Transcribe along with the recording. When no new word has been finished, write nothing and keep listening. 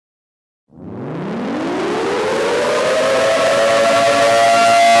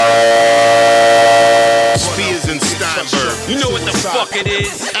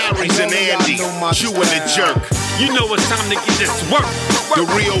Q and the jerk. You know it's time to get this work. The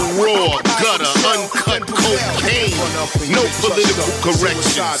real raw, gutter, uncut cocaine. No political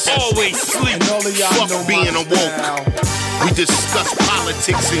corrections. Always sleep. Fuck being awoke. We discuss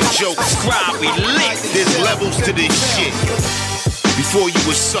politics and jokes. Subscribe, we lit. There's levels to this shit. Before you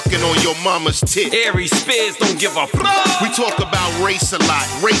was sucking on your mama's tit. Aries Spears don't give a fuck. We talk about race a lot,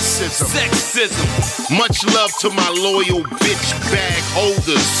 racism, Sexism. Much love to my loyal bitch bag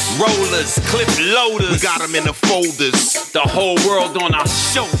holders. Rollers, clip loaders. We got them in the folders. The whole world on our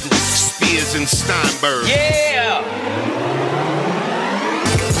shoulders. Spears and Steinberg. Yeah.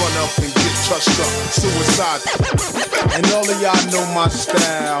 Run up and get touched up, suicide. And all of y'all know my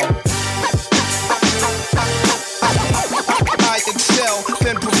style. I excel,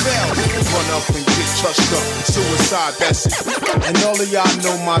 then prevail. Run up and get touched up, suicide, that's it. And all of y'all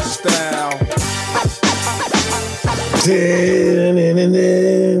know my style.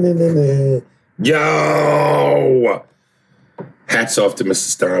 Yo! Hats off to Mr.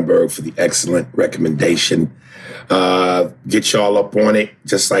 Steinberg for the excellent recommendation. Get y'all up on it,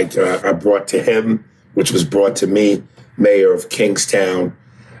 just like I brought to him, which was brought to me, Mayor of Kingstown.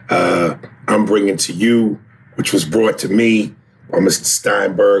 I'm bringing to you, which was brought to me by Mr.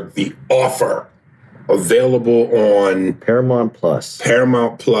 Steinberg, The Offer, available on Paramount Plus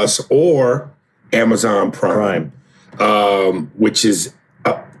or Amazon Prime. Which is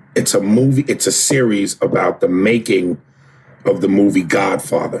it's a movie. It's a series about the making of the movie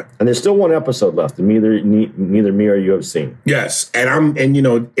Godfather. And there's still one episode left, and neither me or you have seen. Yes, and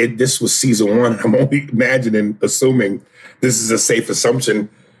this was season 1. I'm only assuming this is a safe assumption.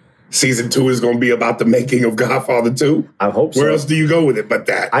 Season 2 is going to be about the making of Godfather 2. I hope so. Where else do you go with it but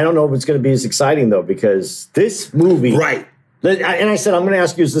that? I don't know if it's going to be as exciting, though, because this movie... Right. And I said, I'm going to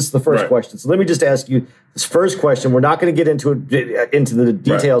ask you, is this the first question? So let me just ask you this first question. We're not going to get into the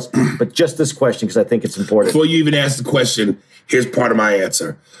details, but just this question, because I think it's important. Before you even ask the question, here's part of my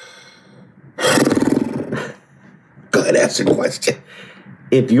answer. Go ahead, ask the question.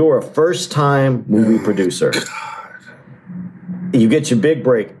 If you're a first-time movie producer... You get your big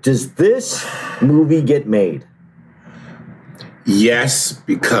break. Does this movie get made? Yes,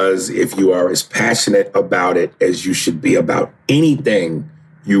 because if you are as passionate about it as you should be about anything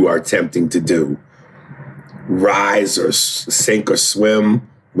you are attempting to do, rise or sink or swim,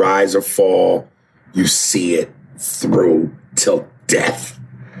 rise or fall, you see it through till death.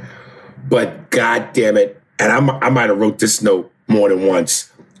 But God damn it, and I might have wrote this note more than once.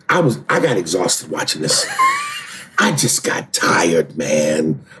 I got exhausted watching this. I just got tired,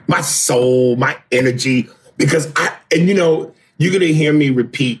 man. My soul, my energy, because you're going to hear me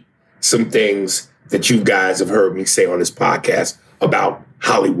repeat some things that you guys have heard me say on this podcast about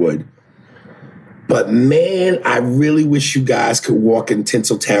Hollywood. But man, I really wish you guys could walk in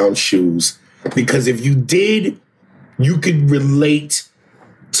Tinseltown shoes, because if you did, you could relate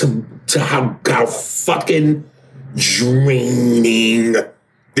to how fucking draining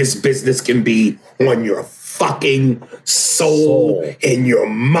this business can be on your fucking soul and your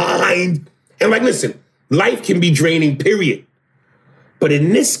mind. And listen, life can be draining, period. But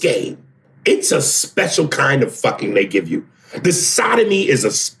in this game, it's a special kind of fucking they give you. The sodomy is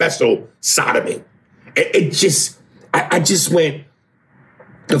a special sodomy. I just went,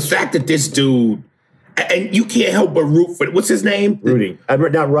 the fact that this dude, and you can't help but root for, what's his name? Rudy.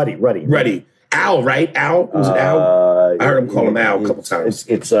 Not Ruddy. Ruddy. Al, right? Al? Was it Al? I heard him call him Al a couple times.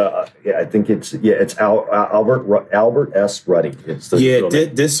 It's Albert S. Ruddy. This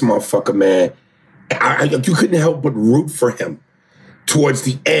motherfucker, man. You couldn't help but root for him. Towards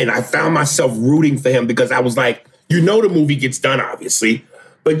the end, I found myself rooting for him because I was like, the movie gets done, obviously,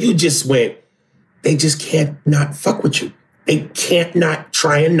 but you just went, they just can't not fuck with you. They can't not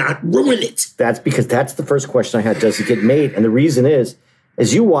try and not ruin it. That's because that's the first question I had. Does it get made? And the reason is,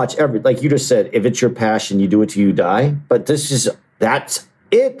 as you watch like you just said, if it's your passion, you do it till you die. But that's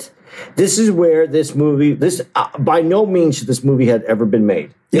it. This is where this movie, by no means should this movie had ever been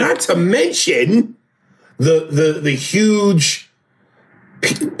made. Not to mention the huge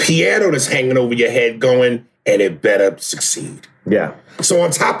piano that's hanging over your head going, and it better succeed. Yeah. So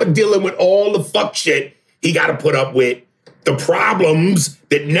on top of dealing with all the fuck shit he got to put up with, the problems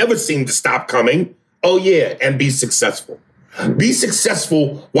that never seem to stop coming, oh yeah, and be successful. Be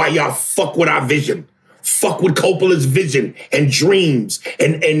successful while y'all fuck with our vision. Fuck with Coppola's vision and dreams.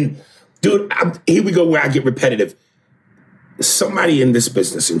 And dude, here we go where I get repetitive. Somebody in this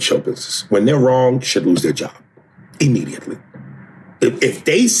business, in show business, when they're wrong, should lose their job immediately. If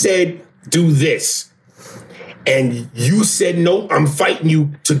they said, do this, and you said, no, I'm fighting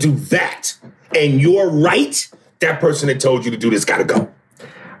you to do that, and you're right, that person that told you to do this got to go.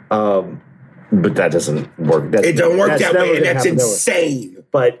 But that doesn't work. It don't work that way, and that's happen that way. insane.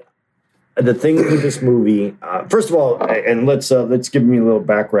 But the thing with this movie, first of all, and let's give me a little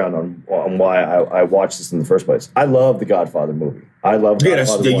background on why I watched this in the first place. I love the Godfather movie. I love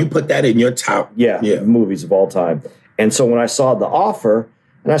Godfather 1. You put that in your top movies of all time. And so when I saw The Offer,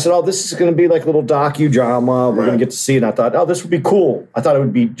 and I said, oh, this is going to be like a little docudrama. We're going to get to see it. And I thought, oh, this would be cool. I thought it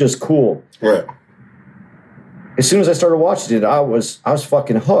would be just cool. Right. As soon as I started watching it, I was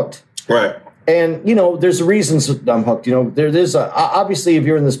fucking hooked. Right. And, there's reasons I'm hooked. There's obviously, if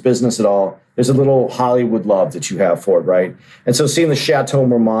you're in this business at all, there's a little Hollywood love that you have for it, right? And so seeing the Chateau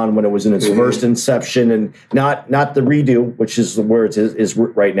Marmont when it was in its first inception, and not the redo, which is where it is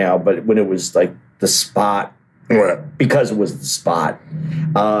right now, but when it was like the spot, right? Because it was the spot.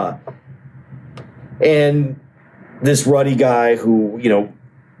 And this ruddy guy who,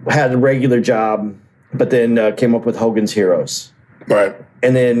 had a regular job, but then came up with Hogan's Heroes. Right.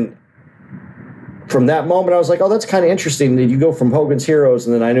 And then from that moment, I was like, oh, that's kind of interesting that you go from Hogan's Heroes,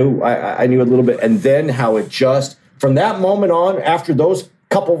 and then I knew a little bit, and then how it just, from that moment on, after those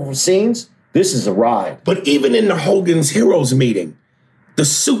couple of scenes, this is a ride. But even in the Hogan's Heroes meeting, the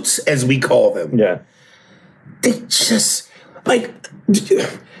suits, as we call them, they just,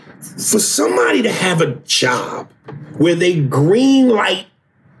 for somebody to have a job where they green light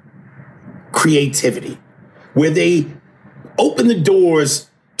creativity, where they open the doors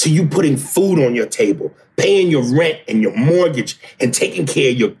to you putting food on your table, paying your rent and your mortgage, and taking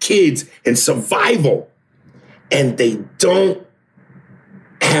care of your kids and survival. And they don't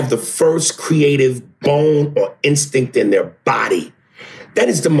have the first creative bone or instinct in their body. That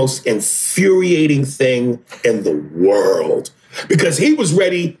is the most infuriating thing in the world. Because he was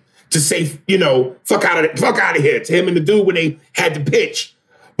ready to say, fuck out of here to him and the dude when they had the pitch.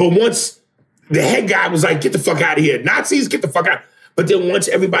 But once the head guy was like, get the fuck out of here. Nazis, get the fuck out. But then once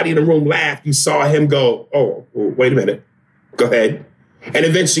everybody in the room laughed, you saw him go, oh, wait a minute. Go ahead. And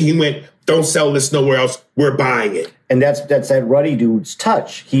eventually he went, don't sell this nowhere else. We're buying it. And that's that ruddy dude's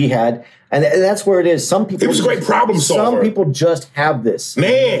touch. He had, and that's where it is. Some people. It was a great problem solver. Some people just have this.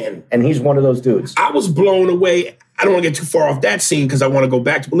 Man. And he's one of those dudes. I was blown away. I don't want to get too far off that scene because I want to go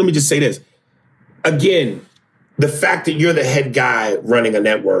back to, but let me just say this. Again, the fact that you're the head guy running a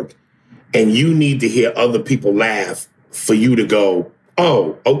network and you need to hear other people laugh for you to go,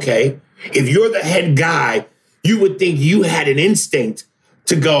 oh, okay. If you're the head guy, you would think you had an instinct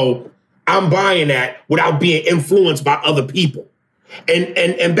to go, I'm buying that without being influenced by other people.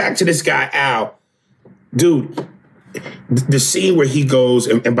 And back to this guy, Al, dude, the scene where he goes,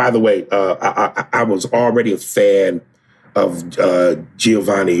 and by the way, I was already a fan of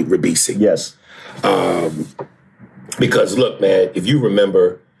Giovanni Ribisi. Yes. Because look, man, if you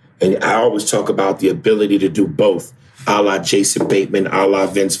remember, and I always talk about the ability to do both, a la Jason Bateman, a la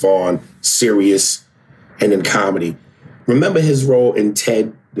Vince Vaughn, serious, and in comedy. Remember his role in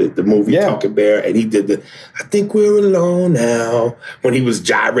Ted, the movie Talking Bear, and he did I think we're alone now, when he was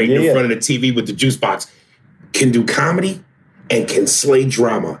gyrating in front of the TV with the juice box. Can do comedy and can slay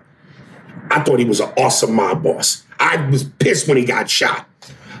drama. I thought he was an awesome mob boss. I was pissed when he got shot.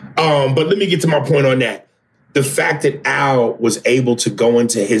 But let me get to my point on that. The fact that Al was able to go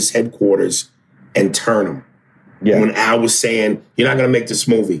into his headquarters and turn him. Yeah. When Al was saying, you're not going to make this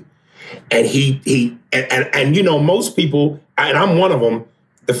movie. And most people, and I'm one of them,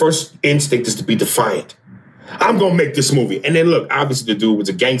 the first instinct is to be defiant. I'm going to make this movie. And then look, obviously the dude was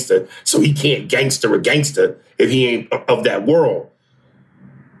a gangster, so he can't gangster a gangster if he ain't of that world.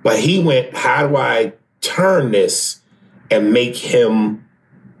 But he went, how do I turn this and make him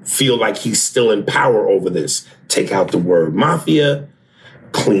feel like he's still in power over this? Take out the word mafia,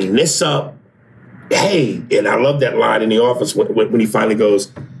 clean this up. Hey, and I love that line in The Office when he finally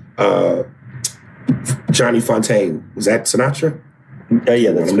goes, Johnny Fontaine, was that Sinatra?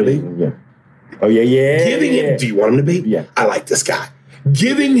 Yeah, that's what it is. Yeah. Oh, yeah. Giving him, do you want him to be? Yeah. I like this guy.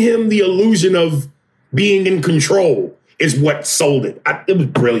 Giving him the illusion of being in control is what sold it. It was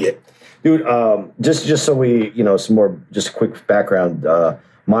brilliant. Dude, just so we, some more, just a quick background.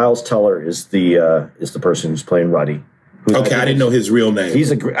 Miles Teller is the person who's playing Ruddy. Okay, I didn't know his real name.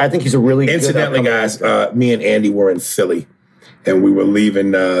 I think he's a really Incidentally, guys, me and Andy were in Philly, and we were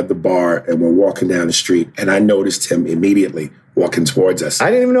leaving the bar, and we're walking down the street, and I noticed him immediately walking towards us. I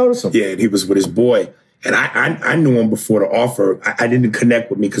didn't even notice him. Yeah, and he was with his boy, and I knew him before The Offer. I didn't connect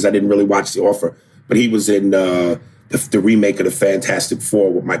with me because I didn't really watch The Offer, but he was in the remake of the Fantastic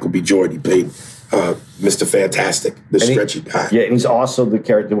Four with Michael B. Jordan. He played Mr. Fantastic, stretchy guy. Yeah, and he's also the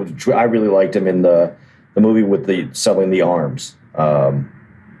character. I really liked him in the movie with selling the arms.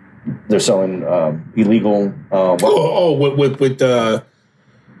 They're selling illegal. with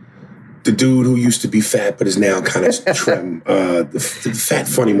The dude who used to be fat but is now kind of trim. The fat,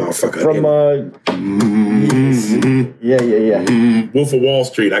 funny motherfucker. From, yeah. Wolf of Wall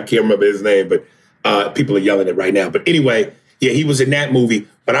Street. I can't remember his name, but people are yelling it right now. But anyway, yeah, he was in that movie.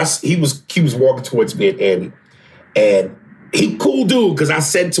 But he was walking towards me and Andy. And he cool dude, because I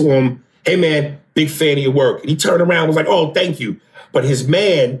said to him, hey, man, big fan of your work. And he turned around and was like, oh, thank you. But his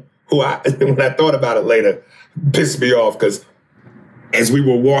man, who when I thought about it later, pissed me off, because as we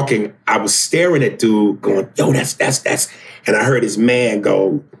were walking, I was staring at dude going, yo, that's. And I heard his man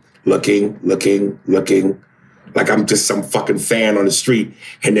go, looking, like I'm just some fucking fan on the street.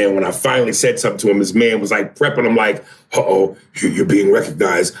 And then when I finally said something to him, his man was like prepping him like, uh-oh, you're being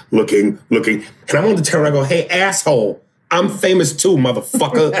recognized, looking. And I wanted to turn around and go, hey, asshole, I'm famous too,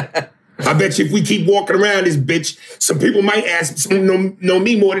 motherfucker. I bet you if we keep walking around this bitch, some people might know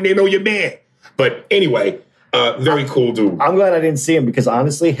me more than they know your man. But anyway, very cool dude. I'm glad I didn't see him, because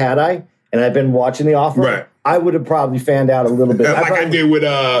honestly, had I, and I've been watching The Offer, right, I would have probably fanned out a little bit. I did with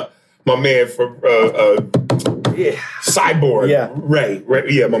my man from Cyborg. Yeah. Ray.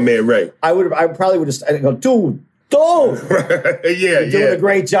 Yeah, my man Ray. I probably would have go, dude. You're doing a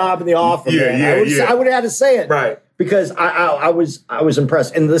great job in The Offer, man. I would have had to say it. Right. Because I was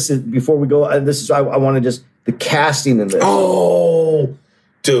impressed. And this is, before we go, I want to just, the casting in this. Oh,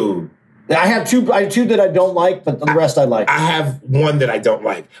 dude. I have two that I don't like, but the rest I like. I have one that I don't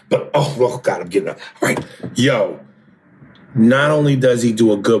like. But, oh God, I'm getting up. All right. Yo, not only does he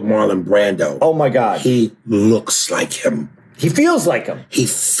do a good Marlon Brando. Oh, my God. He looks like him. He feels like him. He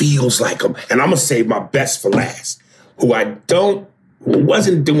feels like him. And I'm going to save my best for last. Who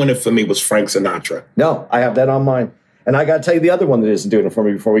wasn't doing it for me was Frank Sinatra. No, I have that on mine. And I got to tell you the other one that isn't doing it for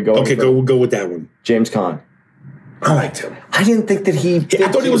me before we go. Okay, we'll go with that one. James Caan. I liked him. I didn't think that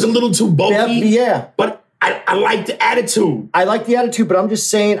I thought he was a little too bulky. Yeah. But I liked the attitude. I like the attitude, but I'm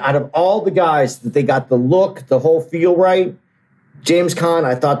just saying, out of all the guys that they got the look, the whole feel right, James Caan,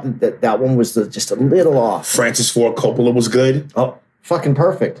 I thought that one was just a little off. Francis Ford Coppola was good. Oh, fucking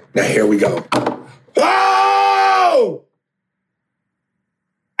perfect. Now here we go. Oh!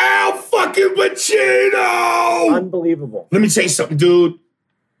 Al fucking Pacino! Unbelievable. Let me tell you something, dude.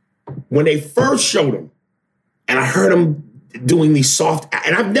 When they first showed him, and I heard him doing these soft,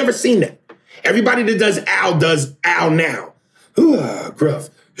 and I've never seen that. Everybody that does Al now. Gruff,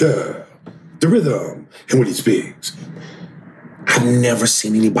 the rhythm, and when he speaks. I've never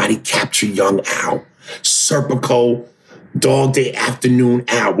seen anybody capture young Al. Serpico, Dog Day Afternoon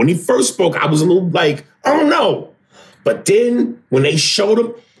Al. When he first spoke, I was a little like, I don't know. But then when they showed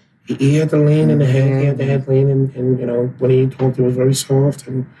him, he had the lean in the head, he had the head lean, and you know, when he talked, it was very soft.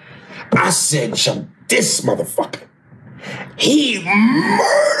 And I said, yo, this motherfucker, he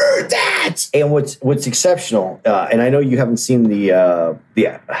murdered that. And what's exceptional, and I know you haven't seen the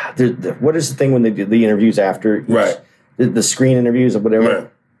what is the thing when they do the interviews after, right? The screen interviews or whatever. Right.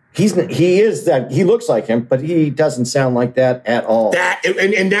 He looks like him, but he doesn't sound like that at all.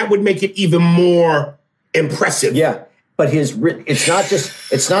 And that would make it even more impressive. Yeah. But it's not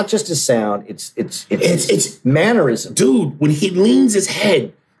just his sound, it's mannerism. Dude, when he leans his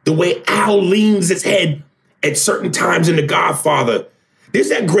head, the way Al leans his head at certain times in The Godfather, there's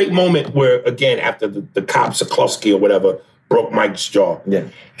that great moment where, again, after the cop Sikorsky or whatever broke Mike's jaw. Yeah.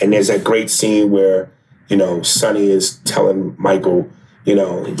 And there's that great scene where, you know, Sonny is telling Michael, you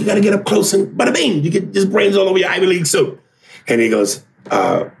know, you got to get up close and bada bing, you get his brains all over your Ivy League suit. And he goes,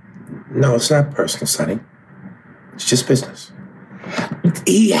 no, it's not personal, Sonny. It's just business.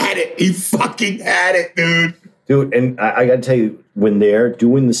 He had it. He fucking had it, dude. Dude, and I got to tell you, when they're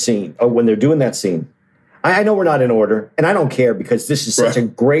doing the scene, or when they're doing that scene, I know we're not in order, and I don't care, because this is such a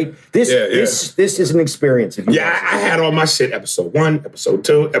great, this is an experience. I had all my shit, episode 1, episode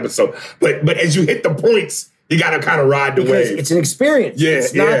 2, but as you hit the points, you got to kind of ride the wave. It's an experience. Yeah,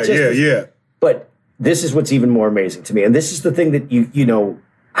 it's not just But this is what's even more amazing to me, and this is the thing that you know,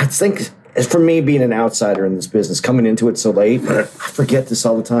 I think, as for me being an outsider in this business, coming into it so late, I forget this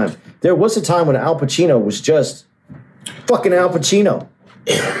all the time. There was a time when Al Pacino was just fucking Al Pacino.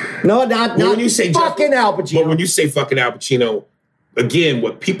 No, not when you say fucking Al Pacino. But when you say fucking Al Pacino, again,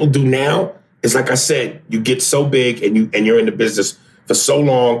 what people do now is, like I said, you get so big and you're in the business for so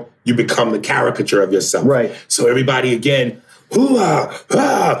long, you become the caricature of yourself. Right. So everybody, again, but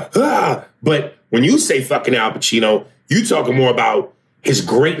when you say fucking Al Pacino, you talking more about his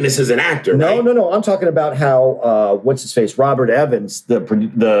greatness as an actor. No, right? no. I'm talking about how what's his face, Robert Evans,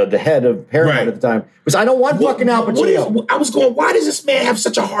 the head of Paramount at the time, was, I don't want fucking Al Pacino. I was going, why does this man have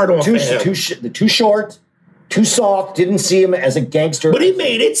such a hard on? Too short, too soft. Didn't see him as a gangster. But he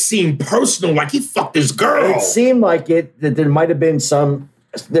made it seem personal, like he fucked his girl. It seemed like that there might have been some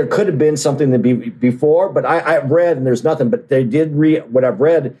there could have been something to be before, but I read, and there's nothing, but they did what I've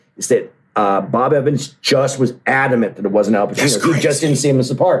read is that Bob Evans just was adamant that it wasn't Al Pacino. He just didn't see him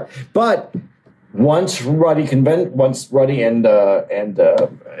as a part. But once Ruddy and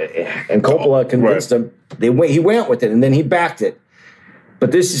Coppola convinced him, he went with it, and then he backed it.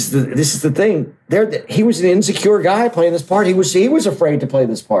 But this is the thing. He was an insecure guy playing this part. He was afraid to play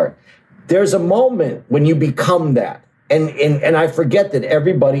this part. There's a moment when you become that. And I forget that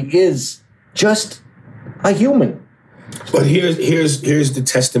everybody is just a human. But here's the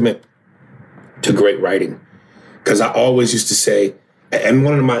testament to great writing. Because I always used to say, and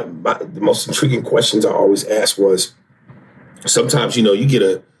one of the most intriguing questions I always asked was, sometimes, you get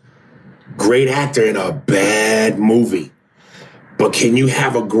a great actor in a bad movie, but can you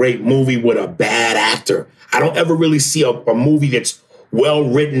have a great movie with a bad actor? I don't ever really see a movie that's well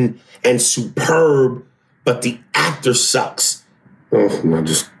written and superb, but the actor sucks. Oh, I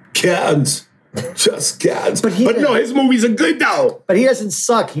just can't. But no, his movies are good though. But he doesn't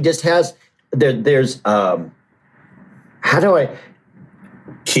suck. He just has there's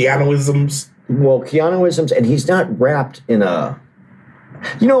Keanu-isms. Well, Keanu-isms, and he's not wrapped in a.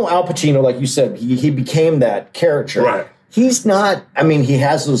 Al Pacino, like you said, he became that character. Right. He's not. I mean, he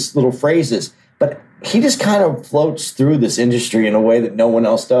has those little phrases, but he just kind of floats through this industry in a way that no one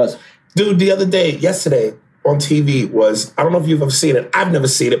else does. Dude, yesterday on TV was, I don't know if you've ever seen it. I've never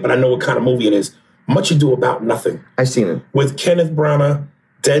seen it, but I know what kind of movie it is. Much Ado About Nothing. I've seen it. With Kenneth Branagh,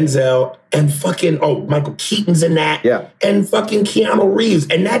 Denzel, and fucking, Michael Keaton's in that. Yeah. And fucking Keanu Reeves.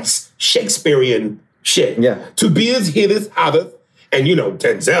 And that's Shakespearean shit. Yeah. To be as his other, and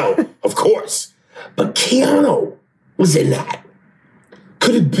Denzel, of course. But Keanu was in that.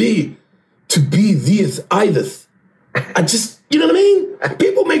 Could it be to be this either? I just, you know what I mean?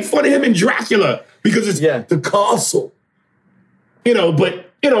 People make fun of him in Dracula because it's the castle.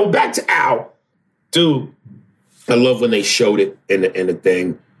 But, back to Al. Dude, I love when they showed it in the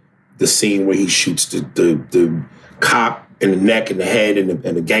thing, the scene where he shoots the cop in the neck and the head and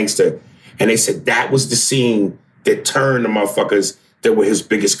the gangster. And they said that was the scene that turned the motherfuckers that were his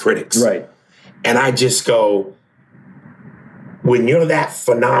biggest critics. Right. And I just go, when you're that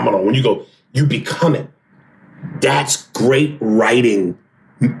phenomenal, when you become it, that's great writing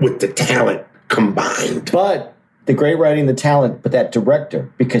with the talent combined. But the great writing, the talent, but that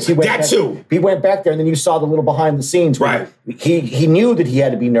director, because he went back there, and then you saw the little behind the scenes. Right. He knew that he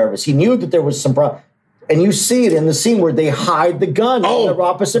had to be nervous. He knew that there was some problem. And you see it in the scene where they hide the gun in the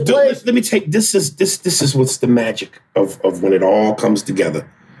opposite place. Let me take this is what's the magic of when it all comes together.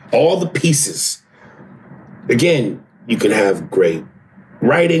 All the pieces. Again, you can have great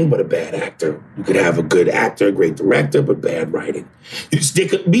writing, but a bad actor. You could have a good actor, a great director, but bad writing.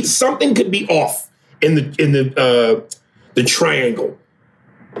 Something could be off in the triangle.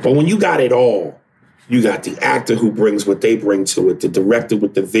 But when you got it all, you got the actor who brings what they bring to it, the director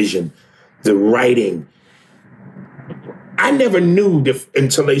with the vision, the writing. I never knew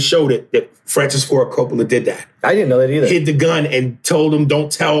until they showed it that Francis Ford Coppola did that. I didn't know that either. Hid the gun and told him,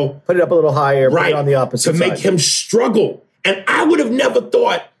 don't tell. Put it up a little higher, put it on the opposite side. To make him struggle. And I would have never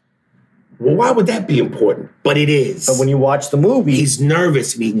thought, well, why would that be important? But it is. But when you watch the movie, he's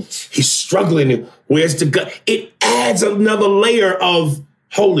nervous and he's struggling. Where's the gun? It adds another layer of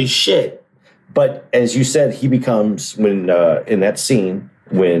holy shit. But as you said, he becomes, when in that scene,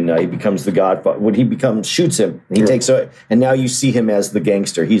 when he becomes the Godfather, when he shoots him, and he takes it, and now you see him as the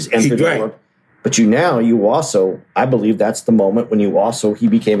gangster. He's entered the world. But you also, I believe that's the moment when he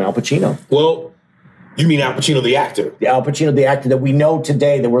became Al Pacino. Well, you mean Al Pacino, the actor? The Al Pacino, the actor that we know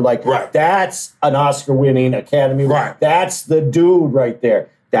today, that we're like, that's an Oscar-winning Academy. Right. That's the dude right there.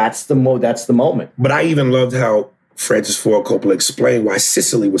 That's the moment. But I even loved how Francis Ford Coppola explained why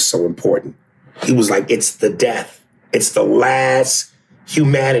Sicily was so important. He was like, it's the death. It's the last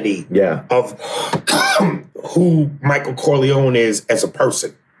humanity of who Michael Corleone is as a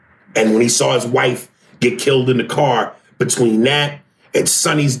person. And when he saw his wife get killed in the car, between that and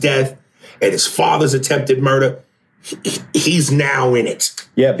Sonny's death and his father's attempted murder, he's now in it.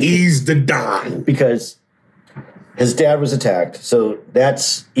 Yeah. He's the Don. Because his dad was attacked. So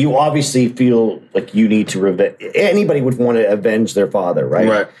you obviously feel like you need to revenge. Anybody would want to avenge their father, right?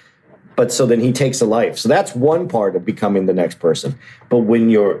 Right. But so then he takes a life. So that's one part of becoming the next person. But when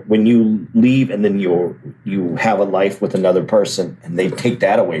you leave and then you have a life with another person and they take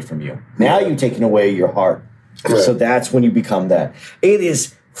that away from you. Now you're taking away your heart. Right. So that's when you become that. It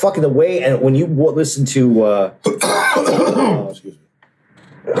is fucking the way. And when you listen to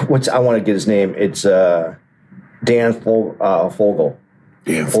what's I want to get his name. It's Dan Fogel.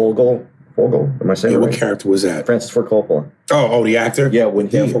 Yeah. Fogel. Fogel. Am I saying Yeah, it what right? character was that? Francis Ford Coppola. Oh, the actor. Yeah, when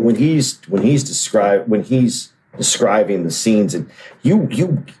he's describing the scenes, and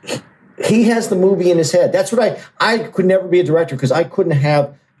he has the movie in his head. That's what I could never be a director because I couldn't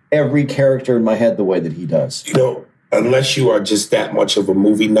have every character in my head the way that he does. You know, unless you are just that much of a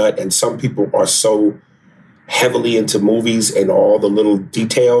movie nut, and some people are so heavily into movies and all the little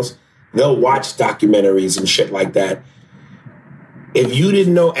details, they'll watch documentaries and shit like that. If you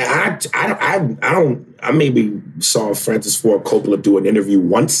didn't know, and I maybe saw Francis Ford Coppola do an interview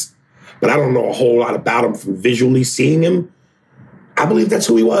once, but I don't know a whole lot about him from visually seeing him. I believe that's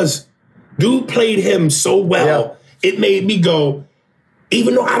who he was. Dude played him so well, It made me go,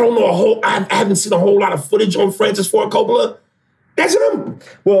 even though I don't know I haven't seen a whole lot of footage on Francis Ford Coppola, that's him.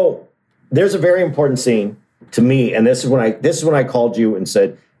 Well, there's a very important scene to me, and this is when I called you and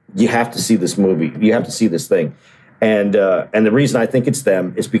said, you have to see this movie. You have to see this thing. And the reason I think it's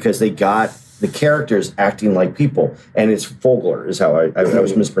them is because they got the characters acting like people. And it's Fogler is how I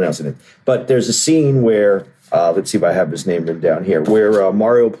was mispronouncing it. But there's a scene where, let's see if I have his name written down here, where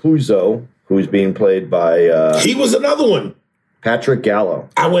Mario Puzo, who's being played by... he was another one. Patrick Gallo.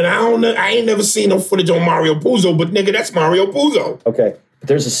 I don't know. I ain't never seen no footage on Mario Puzo, but nigga, that's Mario Puzo. Okay. But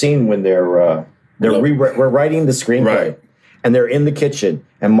there's a scene when they're rewriting the screenplay. Right. And they're in the kitchen,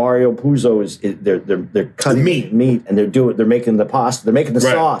 and Mario Puzo they're cutting meat, and they're making the pasta, they're making the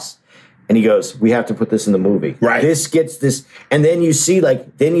sauce, and he goes, "We have to put this in the movie." Right. This gets this, and then you see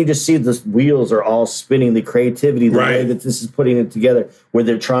you just see the wheels are all spinning, the creativity, the way that this is putting it together, where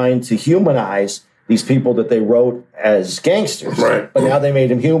they're trying to humanize these people that they wrote as gangsters, right? But now they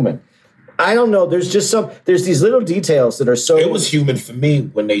made them human. I don't know. There's these little details that are so. It was human for me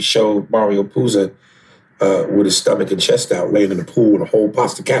when they showed Mario Puzo. With his stomach and chest out, laying in the pool with a whole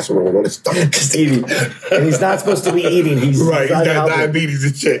pasta casserole on his stomach. Just eating. And he's not supposed to be eating. He's right, he's got diabetes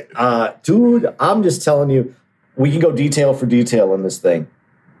and shit. Dude, I'm just telling you, we can go detail for detail in this thing.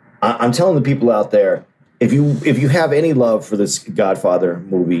 I'm telling the people out there, if you have any love for this Godfather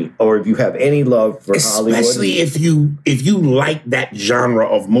movie, or if you have any love for Hollywood. Especially if you like that genre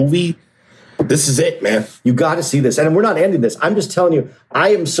of movie, this is it, man. You got to see this. And we're not ending this. I'm just telling you,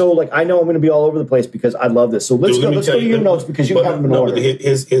 I am so I know I'm going to be all over the place because I love this. So let's go to your notes because you have them in order.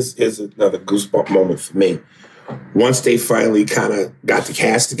 Here's another goosebump moment for me. Once they finally kind of got the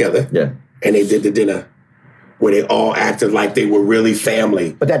cast together, and they did the dinner where they all acted like they were really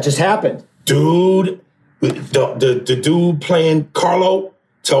family. But that just happened. Dude, the dude playing Carlo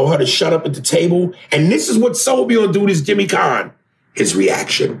told her to shut up at the table. And this is what sold me on dude is Jimmy Caan. His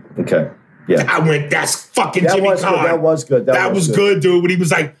reaction. Okay. Yeah. I went, that's fucking Jimmy Caan. That was good. That was good, dude. When he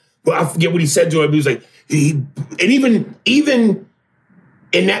was like, well, I forget what he said to him. He was like, even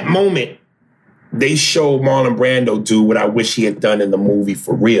in that moment, they showed Marlon Brando do what I wish he had done in the movie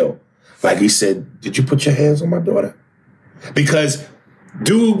for real. Like he said, did you put your hands on my daughter? Because,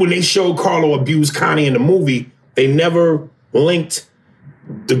 dude, when they showed Carlo abuse Connie in the movie, they never linked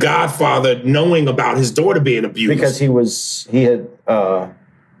the Godfather knowing about his daughter being abused. Because he was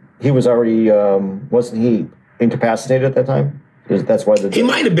already, wasn't he incapacitated at that time? That's why he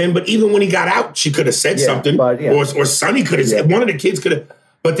might have been, but even when he got out, she could have said something. But, or Sonny could have said, one of the kids could have,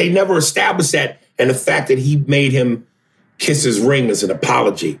 but they never established that. And the fact that he made him kiss his ring as an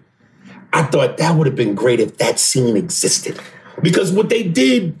apology, I thought that would have been great if that scene existed. Because what they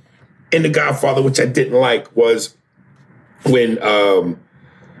did in The Godfather, which I didn't like, was when,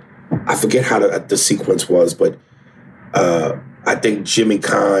 I forget how the sequence was, but I think Jimmy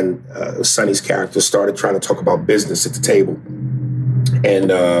Caan, Sonny's character, started trying to talk about business at the table. And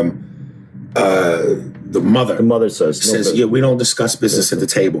the mother says, yeah, we don't discuss business at the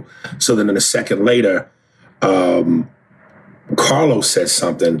table. So then a second later, Carlo says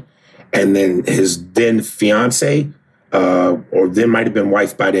something, and then his then fiance, or then might have been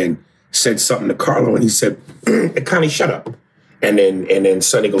wife by then, said something to Carlo, and he said, Connie, shut up. And then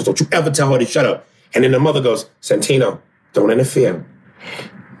Sonny goes, don't you ever tell her to shut up. And then the mother goes, Santino, don't interfere.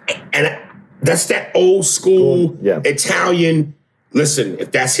 And that's that old school Italian, listen,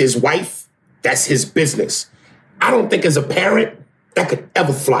 if that's his wife, that's his business. I don't think as a parent that could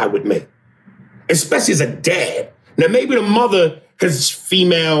ever fly with me, especially as a dad. Now, maybe the mother, because it's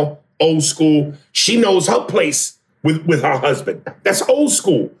female, old school, she knows her place with her husband. That's old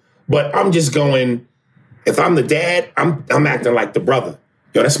school. But I'm just going, if I'm the dad, I'm acting like the brother.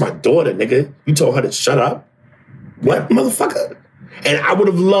 Yo, that's my daughter, nigga. You told her to shut up? What, motherfucker? And I would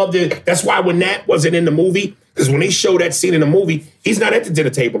have loved it. That's why when Nat wasn't in the movie, because when they show that scene in the movie, he's not at the dinner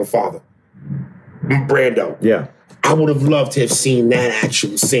table, the father. Brando. Yeah. I would have loved to have seen that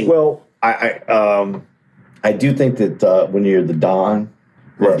actual scene. Well, I do think that when you're the Don,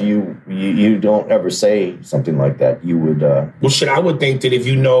 Right. You don't ever say something like that. You would. Well, shit, I would think that if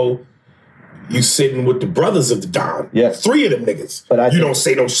you know you sitting with the brothers of the Don, Yeah. 3 of them niggas, But you don't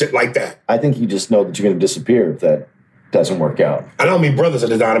say no shit like that. I think you just know that you're going to disappear if that doesn't work out. I don't mean brothers of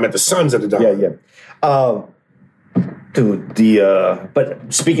the Don, I meant the sons of the Don. Yeah. Dude,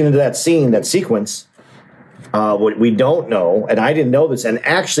 but speaking of that scene, that sequence, what we don't know, and I didn't know this, and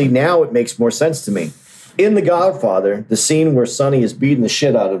actually now it makes more sense to me. In The Godfather, the scene where Sonny is beating the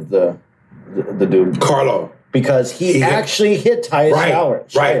shit out of the dude. Carlo. Because he actually hit Tyus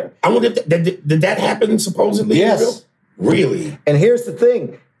Howard. Right. I wonder if did that happen supposedly? Yes. Really? And here's the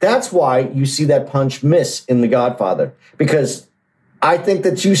thing. That's why you see that punch miss in The Godfather. Because I think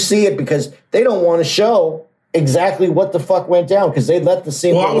that you see it because they don't want to show exactly what the fuck went down because they let the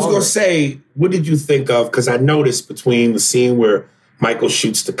scene. Well, go I was longer. going to say, what did you think of? Because I noticed between the scene where Michael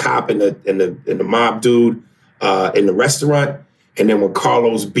shoots the cop and the mob dude in the restaurant, and then when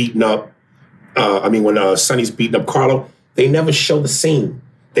Carlo's beating up, when Sonny's beating up Carlo, they never show the scene.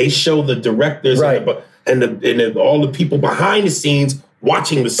 They show the directors Right. and all the people behind the scenes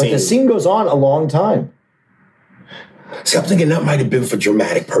watching the scene. But the scene goes on a long time. See, I'm thinking that might have been for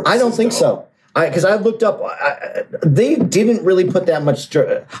dramatic purposes. I don't think so. Because I looked up, they didn't really put that much.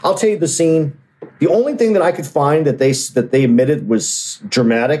 I'll tell you the scene. The only thing that I could find that they admitted was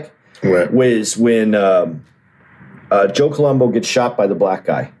dramatic Right. was when Joe Colombo gets shot by the black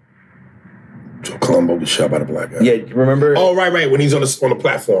guy. Joe Colombo gets shot by the black guy. Yeah, remember? Oh, right. When he's on the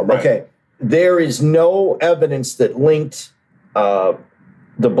platform, right? Okay. There is no evidence that linked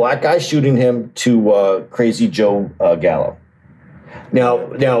the black guy shooting him to Crazy Joe Gallo.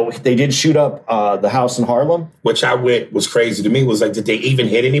 Now they did shoot up the house in Harlem. Which I went was crazy to me. Was like, did they even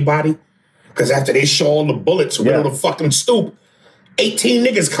hit anybody? Because after they show all the bullets right on the fucking stoop, 18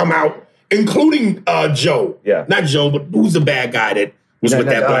 niggas come out, including Joe. Yeah. Not Joe, but who's the bad guy that was with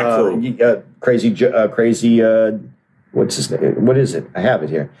that black crew? Crazy. What's his name? What is it? I have it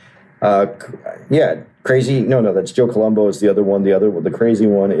here. Crazy. No, that's Joe Colombo is the other one. The crazy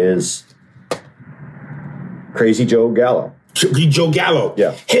one is Crazy Joe Gallo. Joe Gallo.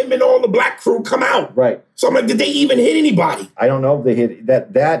 Yeah. Him and all the black crew come out. Right. So I'm like, did they even hit anybody? I don't know if they hit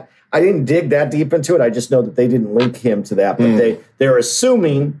that. I didn't dig that deep into it. I just know that they didn't link him to that. But they're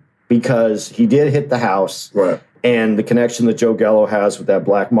assuming because he did hit the house, Right. and the connection that Joe Gallo has with that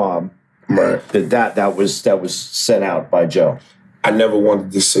black mob, Right. that was sent out by Joe. I never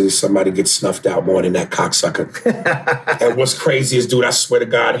wanted to see somebody get snuffed out more than that cocksucker. And what's crazy is, dude, I swear to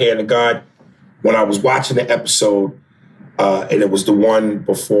God, hand to God, when I was watching the episode, and it was the one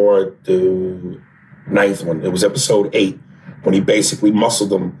before the 9th one, it was episode 8, when he basically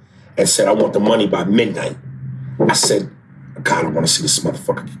muscled him and said, I want the money by midnight. I said, God, I want to see this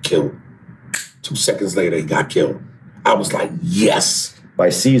motherfucker get killed. 2 seconds later, he got killed. I was like, yes. By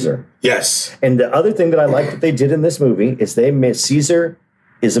Caesar. Yes. And the other thing that I like that they did in this movie is they admit Caesar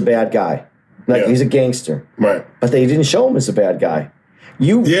is a bad guy. He's a gangster. Right. But they didn't show him as a bad guy.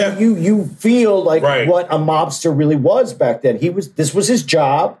 You feel like what a mobster really was back then. This was his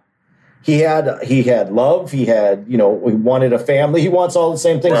job. He had love. He had, he wanted a family. He wants all the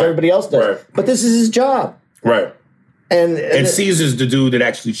same things everybody else does. Right. But this is his job. Right. And Caesar's the dude that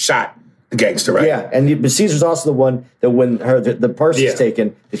actually shot the gangster, right? Yeah, but Caesar's also the one that when the purse is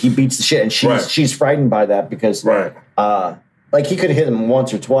taken, that he beats the shit, and she's frightened by that because he could have hit him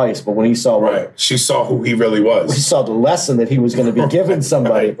once or twice, but when he saw she saw who he really was. He saw the lesson that he was going to be giving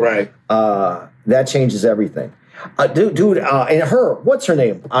somebody. That changes everything. Dude, and her, what's her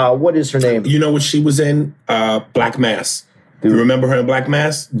name? What is her name? You know what she was in? Black Mass. Do you remember her in Black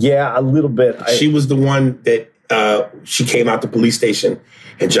Mass? Yeah, a little bit. She was the one that she came out the police station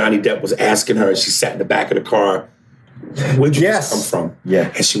and Johnny Depp was asking her, and she sat in the back of the car, where'd you just come from?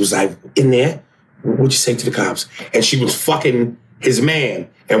 Yeah. And she was like, in there? What'd you say to the cops? And she was fucking his man.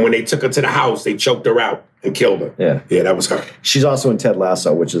 And when they took her to the house, they choked her out and killed her. Yeah. Yeah, that was her. She's also in Ted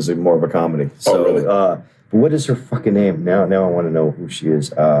Lasso, which is more of a comedy. So, really? What is her fucking name? Now I want to know who she is.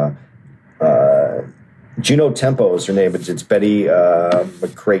 Juno Tempo is her name. It's Betty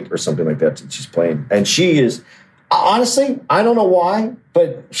McCrate or something like that she's playing. And she is, honestly, I don't know why,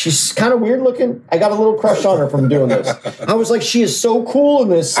 but she's kind of weird looking. I got a little crush on her from doing this. I was like, she is so cool in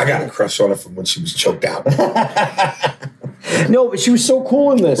this. I got a crush on her from when she was choked out. No, but she was so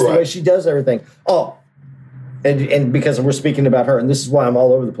cool in this, the way she does everything. Oh, and because we're speaking about her, and this is why I'm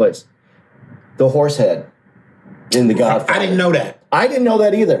all over the place. The horse head in The Godfather. I didn't know that. I didn't know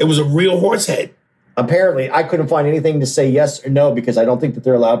that either. It was a real horse head. Apparently, I couldn't find anything to say yes or no because I don't think that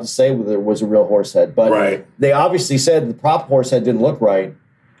they're allowed to say whether it was a real horse head. But they obviously said the prop horse head didn't look right.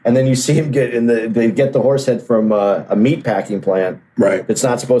 And then you see him they get the horse head from a meat packing plant. Right. That's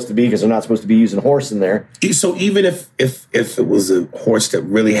not supposed to be, because they're not supposed to be using horse in there. So even if it was a horse that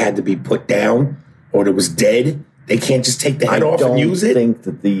really had to be put down or that was dead, they can't just take the head off and use it? I don't think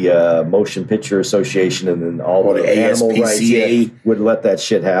that the Motion Picture Association and then all Or the the animal rights ASPCA would let that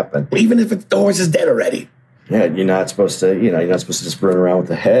shit happen. Even if the horse is dead already. Yeah, you're not supposed to just run around with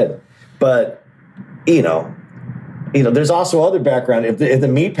the head. But, there's also other background. If the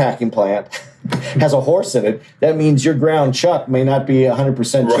meat packing plant has a horse in it, that means your ground chuck may not be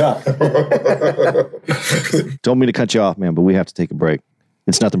 100% chuck. Don't mean to cut you off, man, but we have to take a break.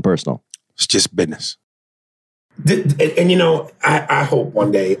 It's nothing personal. It's just business. And I hope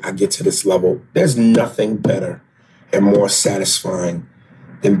one day I get to this level. There's nothing better and more satisfying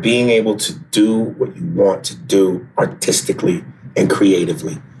than being able to do what you want to do artistically and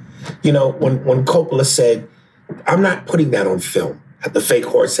creatively. When Coppola said, I'm not putting that on film, the fake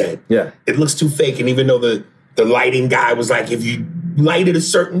horse head. Yeah. It looks too fake. And even though the lighting guy was like, if you light it a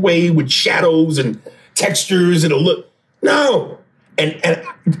certain way with shadows and textures, it'll look. No. And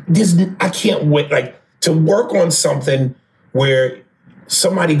I can't wait, to work on something where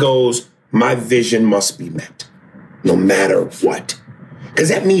somebody goes, my vision must be met, no matter what. Because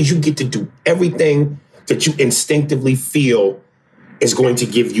that means you get to do everything that you instinctively feel is going to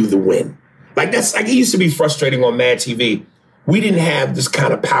give you the win. It used to be frustrating on Mad TV. We didn't have this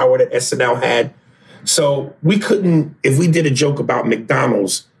kind of power that SNL had. So we couldn't, if we did a joke about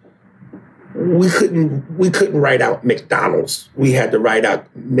McDonald's, we couldn't write out McDonald's. We had to write out,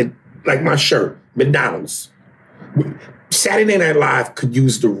 like my shirt, McDonald's. Saturday Night Live could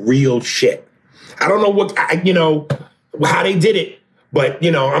use the real shit. I don't know how they did it, but,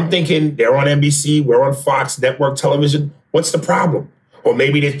 I'm thinking they're on NBC, we're on Fox, network television. What's the problem? Or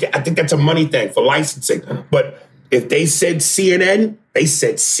maybe I think that's a money thing for licensing. But if they said CNN, they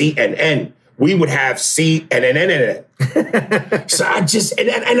said CNN. We would have CNN. So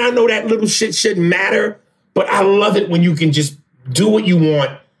and I know that little shit shouldn't matter, but I love it when you can just do what you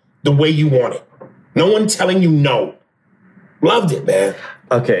want the way you want it. No one telling you no. Loved it, man.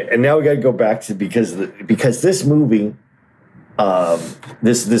 Okay, and now we got to go back to because this movie,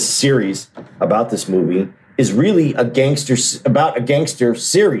 this series about this movie is really about a gangster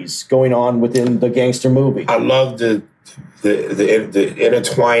series going on within the gangster movie. I love the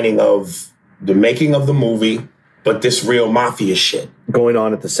intertwining of the making of the movie, but this real mafia shit going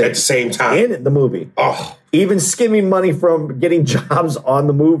on at the same time in the movie. Oh, even skimming money from getting jobs on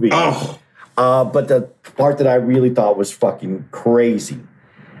the movie. Oh, but the part that I really thought was fucking crazy.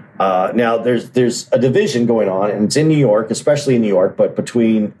 Now there's a division going on, and it's in New York, especially in New York, but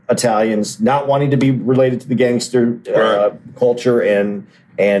between Italians not wanting to be related to the gangster culture and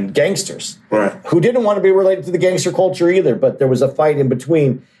gangsters, right, who didn't want to be related to the gangster culture either. But there was a fight in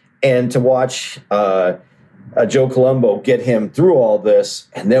between, and to watch Joe Colombo get him through all this,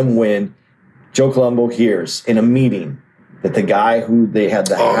 and then when Joe Colombo hears in a meeting that the guy who they had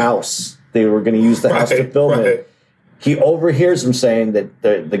the house, they were going to use the house to film it. He overhears him saying that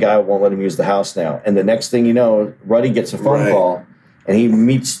the guy won't let him use the house now. And the next thing you know, Ruddy gets a phone call, and he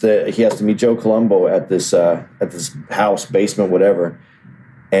has to meet Joe Colombo at this house, basement, whatever.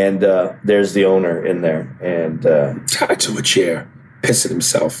 And there's the owner in there. And tied to a chair, pissing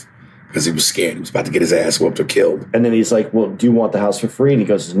himself because he was scared. He was about to get his ass whooped or killed. And then he's like, well, do you want the house for free? And he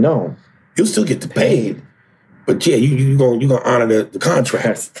goes, no. You'll still get paid. But yeah, you're gonna honor the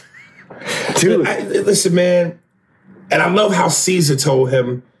contract. Dude, listen, man. And I love how Caesar told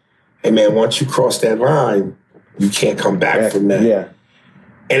him, hey, man, once you cross that line, you can't come back from that. Yeah.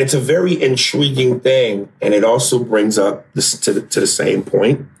 And it's a very intriguing thing. And it also brings up to the same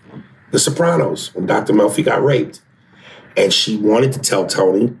point, The Sopranos, when Dr. Melfi got raped. And she wanted to tell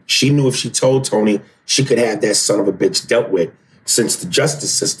Tony. She knew if she told Tony, she could have that son of a bitch dealt with, since the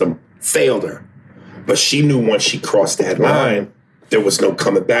justice system failed her. But she knew once she crossed that line, there was no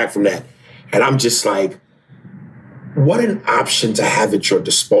coming back from that. And I'm just like, what an option to have at your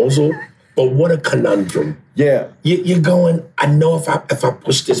disposal, but what a conundrum. Yeah. You're going, I know if I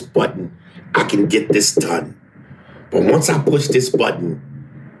push this button, I can get this done. But once I push this button,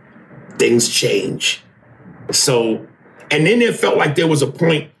 things change. So, and then it felt like there was a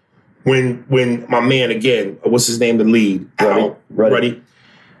point when my man, again, what's his name, the lead, Ruddy,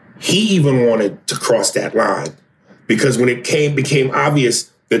 he even wanted to cross that line. Because when it became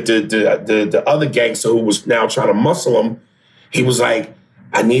obvious that the other gangster who was now trying to muscle him, he was like,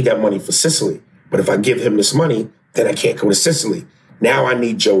 I need that money for Sicily. But if I give him this money, then I can't go to Sicily. Now I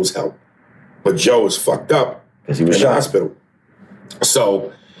need Joe's help. But Joe is fucked up because he was in the hospital.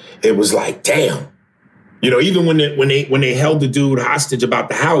 So it was like, damn, You know, even when they held the dude hostage about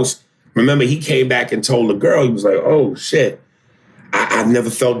the house, remember he came back and told the girl, he was like, "Oh shit, I've never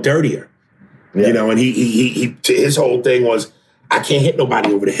felt dirtier." Yeah. You know, and he his whole thing was, "I can't hit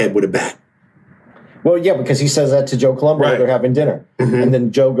nobody over the head with a bat." Well, yeah, because he says that to Joe Colombo when Right. they're having dinner. And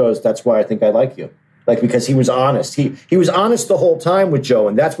then Joe goes, "That's why I think I like you." Like, because he was honest. He was honest the whole time with Joe,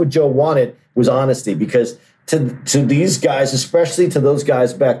 and that's what Joe wanted, was honesty. Because to these guys, especially to those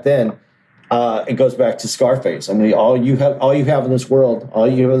guys back then, it goes back to Scarface. I mean, all you have in this world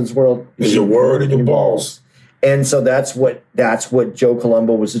Is your word and your balls. And so that's what Joe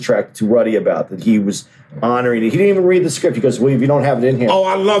Colombo was attracted to Ruddy about, that he was honoring it. He didn't even read the script. He goes, "Well, if you don't have it in here." Oh,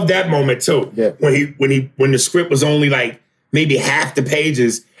 I love that moment too. Yeah. When the script was only like maybe half the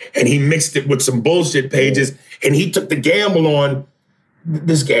pages, and he mixed it with some bullshit pages, and he took the gamble on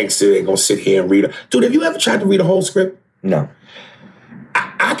this gangster ain't gonna sit here and read it. Dude, have you ever tried to read a whole script? No.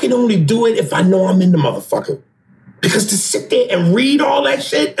 I can only do it if I know I'm in the motherfucker. Because to sit there and read all that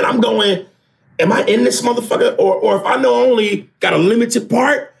shit, and I'm going, am I in this motherfucker? Or if I know I only got a limited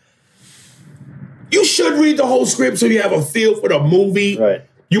part, you should read the whole script so you have a feel for the movie. Right.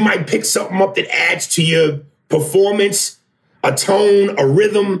 You might pick something up that adds to your performance, a tone, a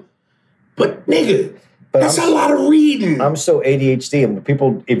rhythm. But nigga, that's a lot of reading. I'm so ADHD, and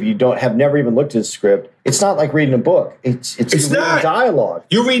people, if you have never even looked at the script, it's not like reading a book. It's reading not dialogue.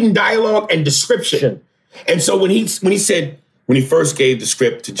 You're reading dialogue and description. And so when he first gave the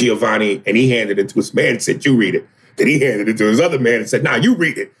script to Giovanni and he handed it to his man and said, "You read it." Then he handed it to his other man and said, "Nah, you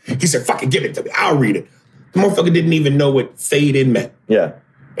read it." He said, "Fucking give it to me. I'll read it." The motherfucker didn't even know what fade in meant. Yeah.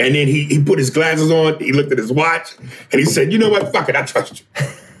 And then he put his glasses on, he looked at his watch, and he said, "You know what? Fuck it, I trust you."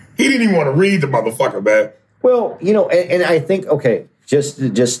 He didn't even want to read the motherfucker, man. Well, you know, and I think, okay, just to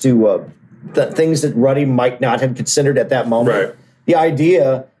the things that Ruddy might not have considered at that moment. Right. The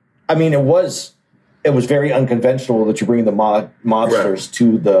idea, I mean, it was very unconventional that you bring the mobsters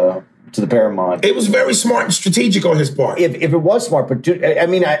to the Paramount. It was very smart and strategic on his part. If it was smart, but I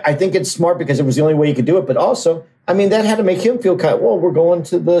mean, I think it's smart because it was the only way you could do it. But also, I mean, that had to make him feel kind of, well, we're going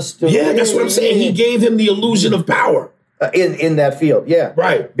to this. Yeah, that's what I'm saying. He gave him the illusion of power. In that field, yeah,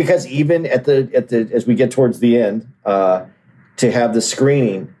 Right. Because even at the as we get towards the end, to have the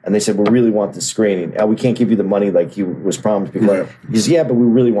screening, and they said, "We really want the screening. We can't give you the money like he was promised." Because Right. he says, "Yeah, but we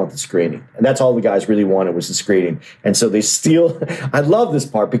really want the screening," and that's all the guys really wanted was the screening. And so they steal. I love this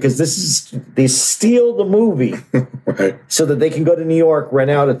part because they steal the movie Right. so that they can go to New York,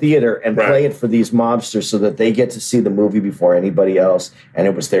 rent out a theater, and Right. play it for these mobsters, so that they get to see the movie before anybody else, and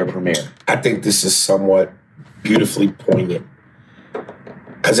it was their premiere. I think this is somewhat beautifully poignant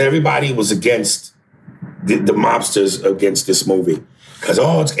because everybody was against the mobsters against this movie because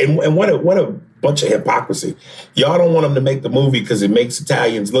and what a bunch of hypocrisy. Y'all don't want them to make the movie because it makes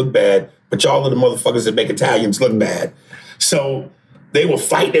Italians look bad, but y'all are the motherfuckers that make Italians look bad. So they were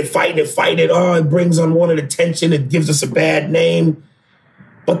fighting it. Oh, it brings unwanted attention. It gives us a bad name.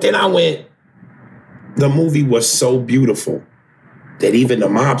 But then I went, the movie was so beautiful that even the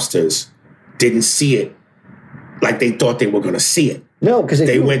mobsters didn't see it like they thought they were going to see it. No, because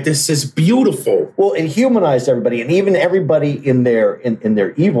They went, "This is beautiful." well, it humanized everybody, and even everybody in their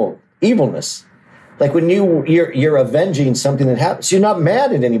evilness. Like when you're avenging something that happens, you're not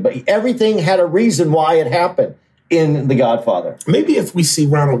mad at anybody. Everything had a reason why it happened in The Godfather. Maybe if we see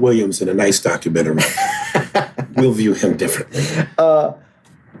Ronald Williams in a nice documentary, we'll view him differently.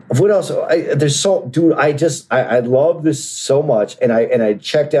 What else? I love this so much, and I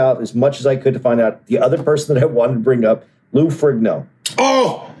checked out as much as I could to find out the other person that I wanted to bring up, Lou Ferrigno.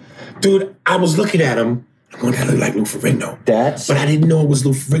 Oh, dude, I was looking at him. I'm going, "That look like Lou Ferrigno." But I didn't know it was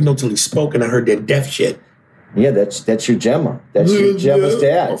Lou Ferrigno till he spoke, and I heard that deaf shit. Yeah, that's your Gemma. That's your Gemma's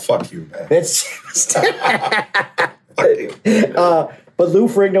dad. Oh, fuck you, man. That's Gemma's dad. Fuck you. But Lou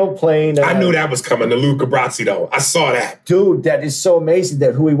Ferrigno playing. I knew that was coming to Luca Brasi, though. I saw that. Dude, that is so amazing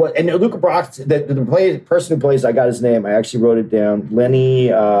that who he was. And Luca Brasi, the person who plays, I got his name. I actually wrote it down.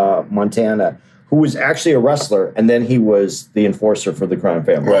 Lenny Montana, who was actually a wrestler, and then he was the enforcer for the Crime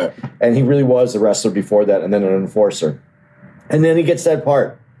Family. Right. And he really was a wrestler before that, and then an enforcer. And then he gets that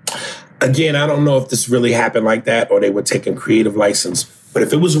part. Again, I don't know if this really happened like that or they were taking creative license. But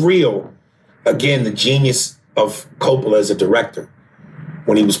if it was real, again, the genius of Coppola as a director,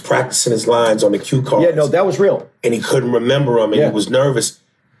 when he was practicing his lines on the cue cards. Yeah, no, that was real. And he couldn't remember them, and Yeah. he was nervous.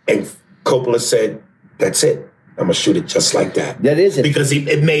 And Coppola said, "That's it. I'm going to shoot it just like that." That is it. Because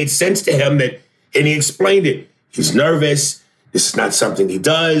it made sense to him that, and he explained it. He's nervous. This is not something he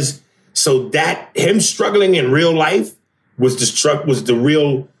does. So that, him struggling in real life was the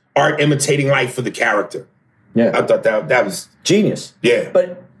real art imitating life for the character. Yeah. I thought that was, Genius. yeah.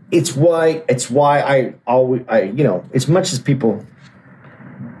 But it's why I always, as much as people,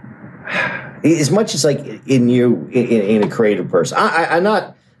 as much as like in a creative person, I'm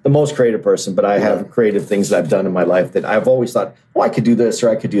not the most creative person, but I have creative things that I've done in my life that I've always thought, I could do this or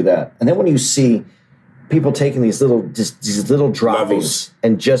I could do that. And then when you see people taking these little droppings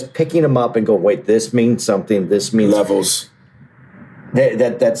and just picking them up and go, wait, this means something. This means levels.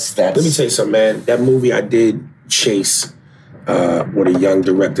 That's. Let me tell you something, man. That movie I did, Chase, with a young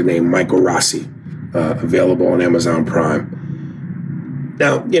director named Michael Rossi, available on Amazon Prime.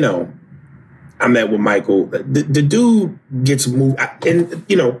 Now, I met with Michael. The dude gets moved,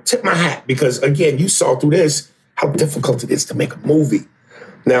 and tip my hat, because again, you saw through this how difficult it is to make a movie.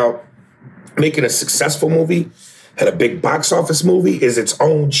 Now, making a successful movie and a big box office movie is its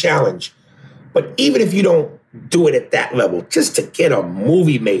own challenge. But even if you don't do it at that level, just to get a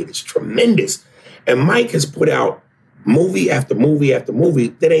movie made is tremendous. And Mike has put out movie after movie after movie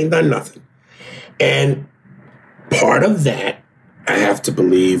that ain't done nothing. And part of that, I have to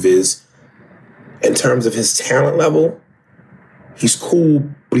believe, is in terms of his talent level, he's cool,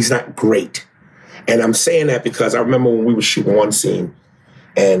 but he's not great. And I'm saying that because I remember when we were shooting one scene,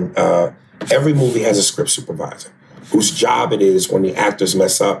 and every movie has a script supervisor whose job it is when the actors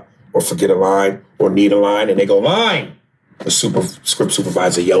mess up or forget a line or need a line and they go, line. The script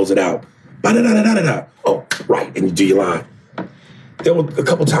supervisor yells it out. Ba-da-da-da-da-da. Oh, right, and you do your line. There were a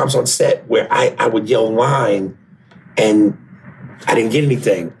couple times on set where I would yell line and I didn't get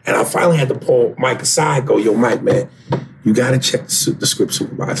anything. And I finally had to pull Mike aside, go, yo, Mike, man, you got to check the script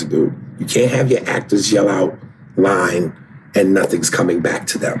supervisor, dude. You can't have your actors yell out line and nothing's coming back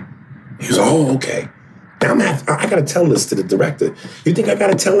to them. He was, oh, okay. Now I got to tell this to the director. You think I got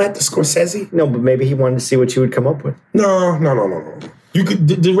to tell that to Scorsese? No, but maybe he wanted to see what you would come up with. No.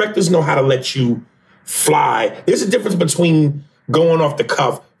 The directors know how to let you fly. There's a difference between going off the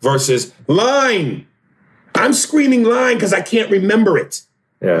cuff versus line. I'm screaming line because I can't remember it.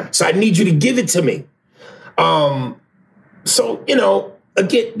 Yeah. So I need you to give it to me. So,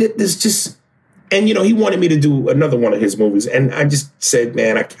 again, there's just... And, he wanted me to do another one of his movies. And I just said,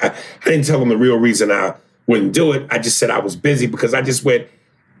 man, I didn't tell him the real reason I wouldn't do it. I just said I was busy because I just went,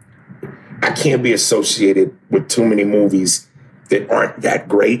 I can't be associated with too many movies that aren't that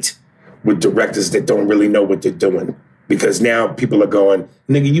great with directors that don't really know what they're doing. Because now people are going,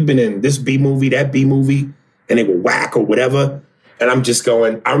 nigga, you've been in this B movie, that B movie, and they were whack or whatever. And I'm just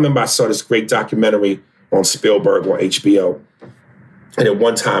going, I remember I saw this great documentary on Spielberg on HBO. And at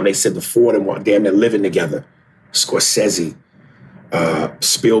one time, they said the four of them were damn near living together. Scorsese,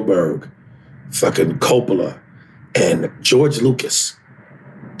 Spielberg, fucking Coppola, and George Lucas.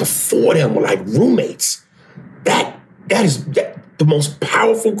 The four of them were like roommates. That is the most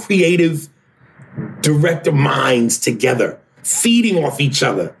powerful creative director minds together, feeding off each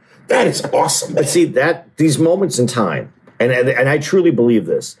other. That is awesome, man. But see, these moments in time, and I truly believe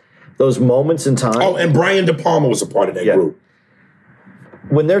this, those moments in time. Oh, and Brian De Palma was a part of that group.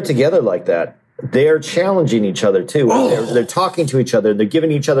 When they're together like that, they're challenging each other too. Oh. They're talking to each other. They're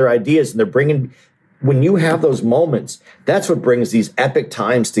giving each other ideas, and they're bringing. When you have those moments, that's what brings these epic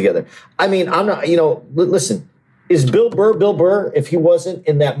times together. I mean, I'm not. Listen, is Bill Burr? If he wasn't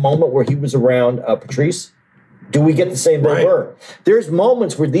in that moment where he was around Patrice, do we get the same Bill Burr? There's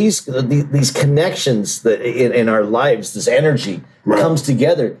moments where these connections that in our lives, this energy comes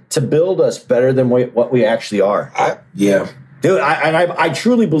together to build us better than what we actually are. Dude, I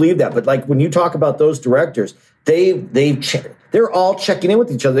truly believe that. But like when you talk about those directors, they're all checking in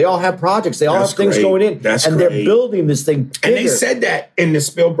with each other. They all have projects. They all have things going in. They're building this thing bigger. And they said that in the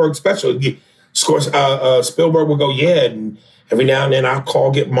Spielberg special. Spielberg would go, and every now and then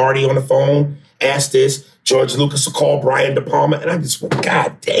I'll get Marty on the phone, ask this. George Lucas will call Brian De Palma. And I just went,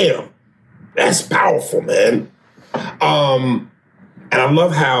 God damn, that's powerful, man. And I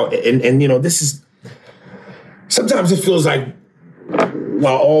love how, this is, sometimes it feels like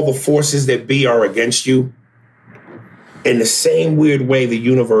while all the forces that be are against you, in the same weird way the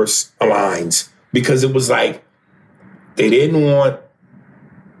universe aligns. Because it was like they didn't want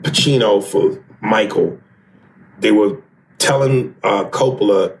Pacino for Michael. They were telling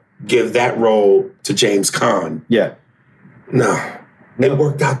Coppola, give that role to James Caan. Yeah. No. It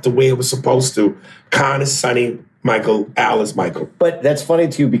worked out the way it was supposed to. Caan is Sonny, Al is Michael. But that's funny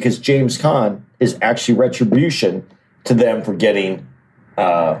to you because James Caan is actually retribution to them for getting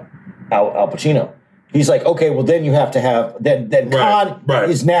Al Pacino. He's like, okay, well then you have to have then Caan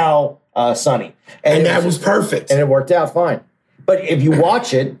is now Sonny, and that was perfect, and it worked out fine. But if you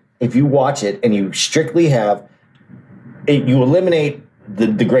watch it, and you strictly have it, you eliminate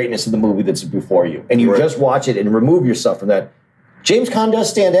the greatness of the movie that's before you, and you just watch it and remove yourself from that. James Caan does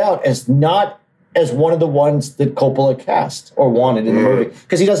stand out as not as one of the ones that Coppola cast or wanted in the movie,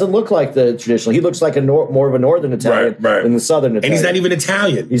 because he doesn't look like the traditional. He looks like more of a Northern Italian than the Southern Italian. And he's not even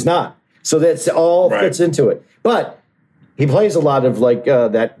Italian. He's not. So that's all fits into it. But he plays a lot of like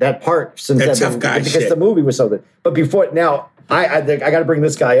that part since that tough guy because shit. the movie was so good. But before now, I got to bring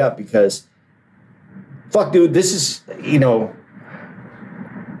this guy up because, fuck, dude, this is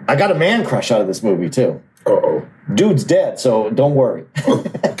I got a man crush out of this movie too. Dude's dead, so don't worry.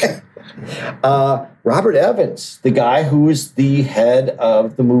 Robert Evans, the guy who was the head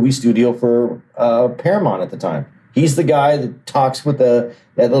of the movie studio for Paramount at the time. He's the guy that talks with that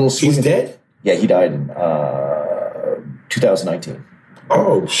little swing. He's dead? Yeah, he died in 2019.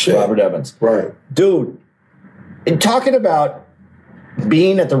 Oh, shit. Robert Evans. Right. Dude, in talking about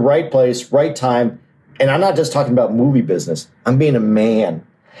being at the right place, right time, and I'm not just talking about movie business, I'm being a man.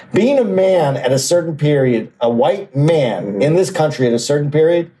 Being a man at a certain period, a white man in this country at a certain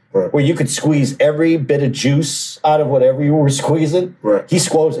period, where you could squeeze every bit of juice out of whatever you were squeezing, he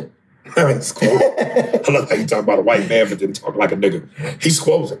squoze it. That's cool. I love how you talk about a white man but didn't talk like a nigga. He's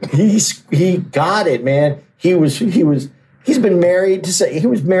squozing. He got it, man. He's been married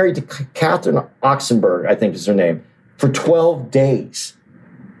to Catherine Oxenberg, I think is her name, for 12 days.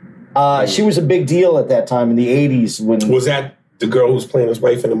 She was a big deal at that time in the 80s. Was that the girl who was playing his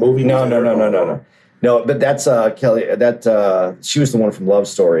wife in the movie? No. No, but that's Kelly. She was the one from Love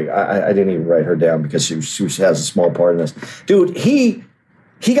Story. I didn't even write her down because she has a small part in this. Dude, he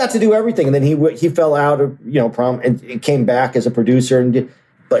got to do everything, and then he fell out of prom and came back as a producer and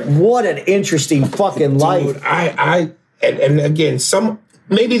but what an interesting fucking life. Dude, and again,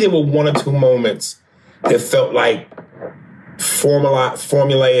 maybe there were one or two moments that felt like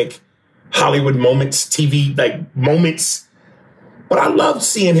formulaic Hollywood moments, TV like moments. But I loved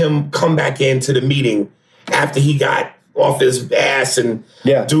seeing him come back into the meeting after he got off his ass and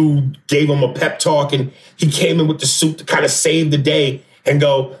dude gave him a pep talk and he came in with the suit to kind of save the day and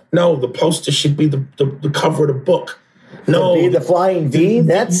go, no, the poster should be the cover of the book. No, the flying V.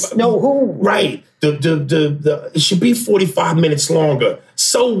 That's who? Right. The it should be 45 minutes longer.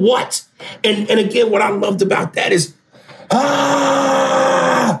 So what? And again, what I loved about that is,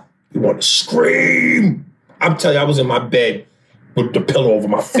 you want to scream. I'm telling you, I was in my bed with the pillow over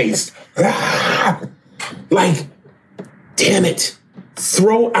my face. Like, damn it.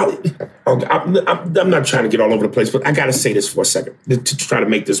 Throw out. I'm not trying to get all over the place, but I got to say this for a second to try to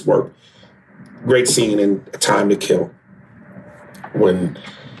make this work. Great scene in A Time to Kill when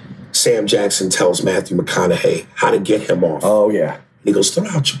Sam Jackson tells Matthew McConaughey how to get him off. Oh, yeah. He goes, throw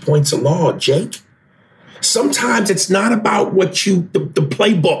out your points of law, Jake. Sometimes it's not about the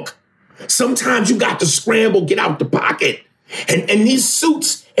playbook. Sometimes you got to scramble, get out the pocket. And these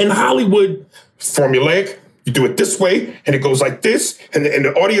suits in Hollywood, formulaic, you do it this way, and it goes like this, and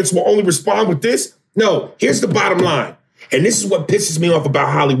the audience will only respond with this. No, here's the bottom line. And this is what pisses me off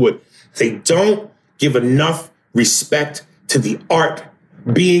about Hollywood. They don't give enough respect to the art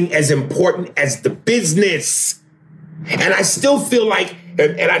being as important as the business. And I still feel like,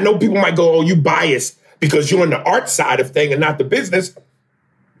 and I know people might go, oh, you biased because you're on the art side of thing and not the business.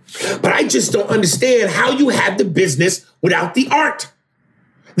 But I just don't understand how you have the business without the art.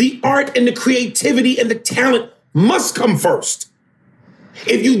 The art and the creativity and the talent must come first.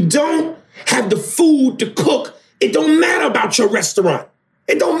 If you don't have the food to cook, it don't matter about your restaurant.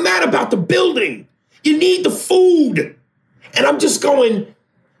 It don't matter about the building. You need the food. And I'm just going,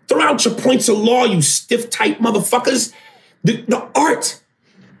 throw out your points of law, you stiff, tight motherfuckers. The art.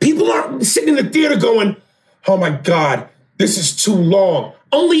 People aren't sitting in the theater going, oh my God, this is too long.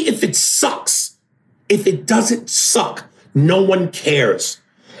 Only if it sucks. If it doesn't suck, no one cares.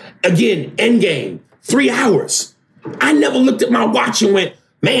 Again, Endgame, 3 hours. I never looked at my watch and went,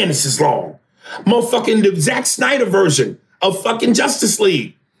 man, this is long. Motherfucking the Zack Snyder version of fucking Justice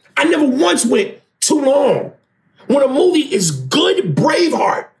League. I never once went too long. When a movie is good,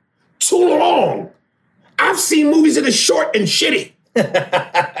 Braveheart, too long. I've seen movies that are short and shitty.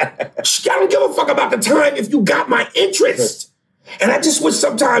 I don't give a fuck about the time if you got my interest. And I just wish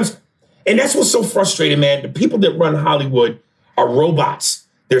sometimes, and that's what's so frustrating, man. The people that run Hollywood are robots.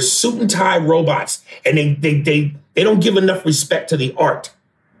 They're suit and tie robots. And they don't give enough respect to the art.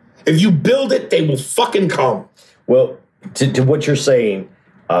 If you build it, they will fucking come. Well, to what you're saying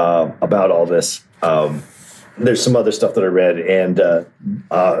about all this, there's some other stuff that I read, and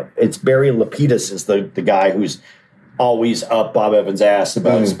it's Barry Lapidus is the guy who's always up Bob Evans' ass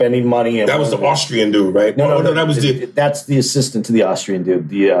about spending money. And That was the Austrian dude, right? No, that was that's the assistant to the Austrian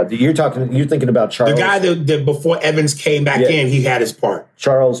dude. You're thinking about Charles. the guy that before Evans came back in, he had his part.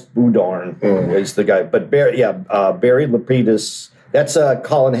 Charles Boudorn is the guy, but Barry Lapidus. That's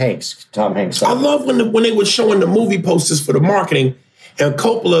Colin Hanks, Tom Hanks. I love when they were showing the movie posters for the marketing, and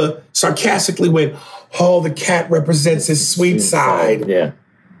Coppola sarcastically went, "Oh, the cat represents his sweet side." Yeah.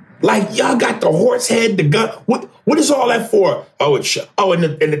 Like, y'all got the horse head, the gun. What is all that for? Oh, and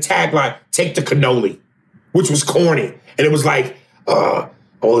the tagline, "Take the cannoli," which was corny. And it was like,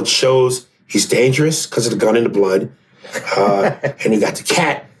 it shows he's dangerous because of the gun in the blood. And you got the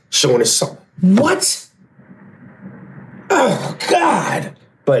cat showing his soul. What? Oh, God.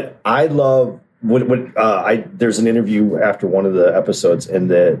 But I love there's an interview after one of the episodes, and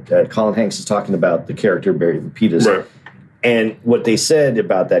Colin Hanks is talking about the character Barry Lapidus. Right. And what they said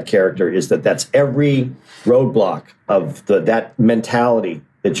about that character is that's every roadblock of that mentality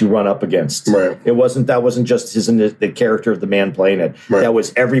that you run up against. Right. That wasn't just the character of the man playing it. Right. That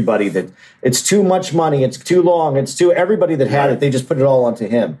was everybody that it's too much money, it's too long, everybody that had it, they just put it all onto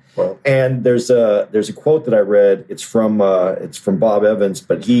him. Right. And there's a quote that I read, it's from Bob Evans,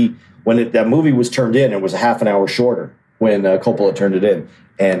 but when that movie was turned in, it was a half an hour shorter when Coppola turned it in.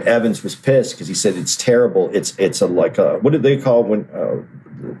 And Evans was pissed because he said it's terrible. It's what did they call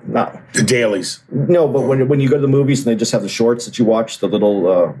not the dailies? No, but when you go to the movies and they just have the shorts that you watch, the little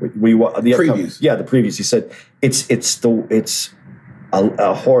the previews. The previews. He said it's a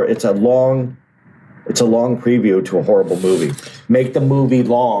long preview to a horrible movie. Make the movie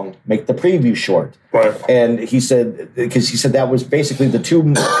long, make the preview short. Right. And he said that was basically the two.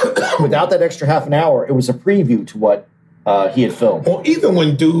 Without that extra half an hour, it was a preview to what he had filmed. Well, even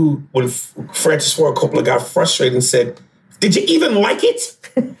when Francis Ford Coppola got frustrated and said, "Did you even like it?"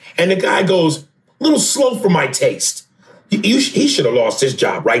 And the guy goes, "A little slow for my taste." He should have lost his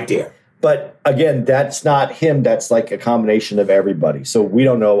job right there. But again, that's not him. That's like a combination of everybody. So we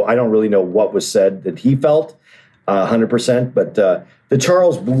don't know. I don't really know what was said that he felt 100%. But the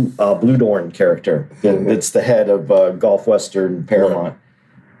Charles Boudorn character, that's the head of Gulf Western Paramount. Right.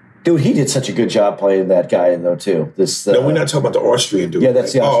 Dude, he did such a good job playing that guy in though too. No, we're not talking about the Austrian dude. Yeah,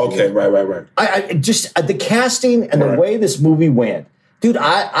 that's the Austrian. Oh, okay, right. I just the casting and the way this movie went, dude.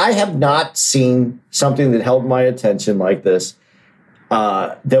 I have not seen something that held my attention like this.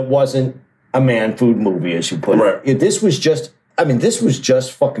 That wasn't a man food movie, as you put it. This was just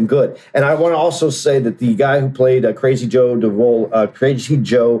fucking good. And I want to also say that the guy who played Crazy Joe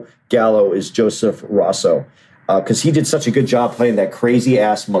Gallo is Joseph Rosso. Because he did such a good job playing that crazy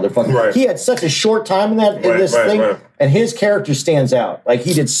ass motherfucker. Right. He had such a short time in this thing, and his character stands out. Like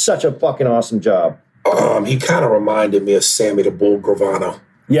he did such a fucking awesome job. He kind of reminded me of Sammy the Bull Gravano.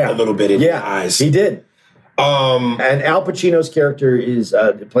 Yeah, a little bit in the eyes. He did. And Al Pacino's character is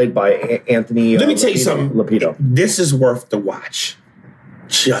played by Anthony. Let me tell you something. Lapido. This is worth the watch,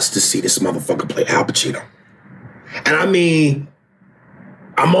 just to see this motherfucker play Al Pacino. And I mean,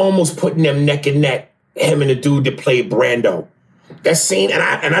 I'm almost putting them neck and neck. Him and the dude that played Brando. That scene, and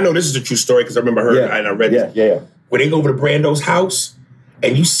I know this is a true story because I remember her and I read it. Yeah. When they go over to Brando's house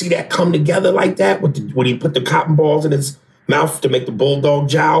and you see that come together like that when he put the cotton balls in his mouth to make the bulldog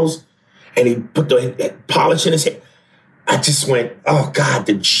jowls and he put the polish in his hair. I just went, oh God,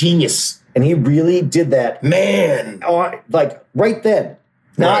 the genius. And he really did that. Man. Like right then.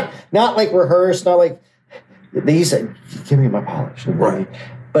 Not like rehearsed, not like he said, give me my polish. Right.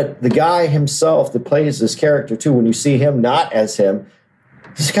 But the guy himself that plays this character, too, when you see him not as him,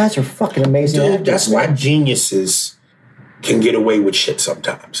 these guys are fucking amazing actors. That's why geniuses can get away with shit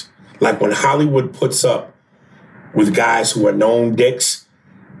sometimes. Like when Hollywood puts up with guys who are known dicks,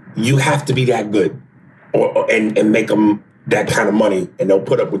 you have to be that good and make them that kind of money, and they'll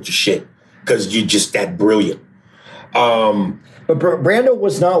put up with your shit because you're just that brilliant. But Brando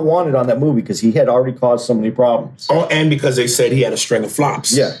was not wanted on that movie because he had already caused so many problems. Oh, and because they said he had a string of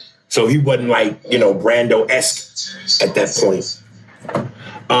flops. Yeah. So he wasn't like, Brando-esque at that point.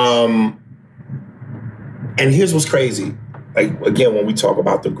 And here's what's crazy. Like, again, when we talk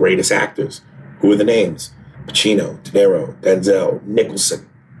about the greatest actors, who are the names? Pacino, De Niro, Denzel, Nicholson.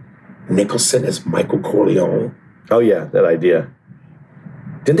 Nicholson is Michael Corleone. Oh, yeah, that idea.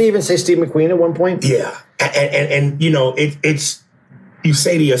 Didn't they even say Steve McQueen at one point? Yeah. And it's you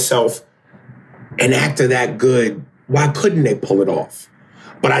say to yourself, an actor that good, why couldn't they pull it off?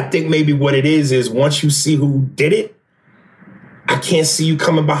 But I think maybe what it is once you see who did it, I can't see you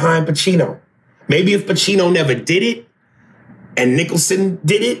coming behind Pacino. Maybe if Pacino never did it and Nicholson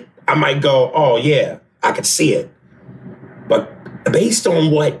did it, I might go, oh yeah, I could see it. But based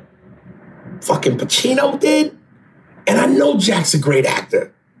on what fucking Pacino did, And I know Jack's a great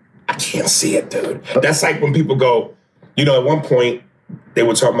actor. I can't see it, dude. That's like when people go, you know, at one point, they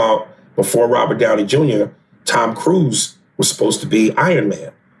were talking about before Robert Downey Jr., Tom Cruise was supposed to be Iron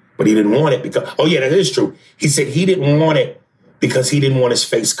Man, but he didn't want it because, oh yeah, that is true. He said he didn't want it because he didn't want his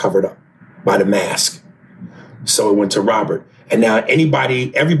face covered up by the mask. So it went to Robert. And now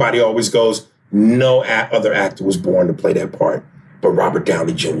everybody always goes, no other actor was born to play that part but Robert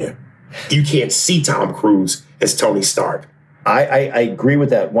Downey Jr. You can't see Tom Cruise as Tony Stark. I agree with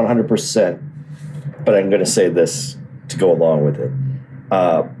that 100%, but I'm going to say this to go along with it.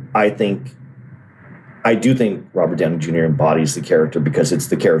 I do think Robert Downey Jr. embodies the character because it's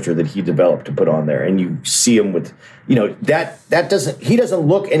the character that he developed to put on there. And you see him with, you know, he doesn't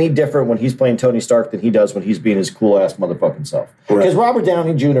look any different when he's playing Tony Stark than he does when he's being his cool ass motherfucking self. Because Robert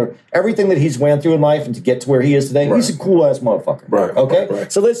Downey Jr., everything that he's went through in life and to get to where he is today, he's a cool ass motherfucker. Right. Okay?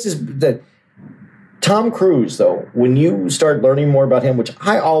 Right. So let's just, Tom Cruise, though, when you start learning more about him, which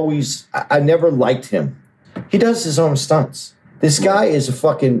I never liked him, he does his own stunts. This guy is a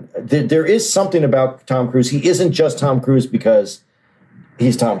fucking... There is something about Tom Cruise. He isn't just Tom Cruise because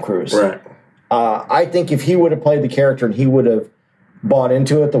he's Tom Cruise. Right. I think if he would have played the character and he would have bought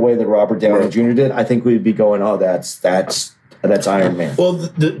into it the way that Robert Downey Jr. did, I think we'd be going, oh, that's Iron Man. Well,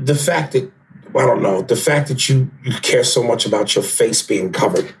 the fact that... I don't know. The fact that you care so much about your face being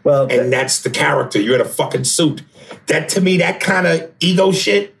covered. Well, and that's the character. You're in a fucking suit. That, to me, that kind of ego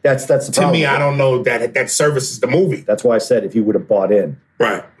shit. That's the problem. To me, I don't know that services the movie. That's why I said if he would have bought in.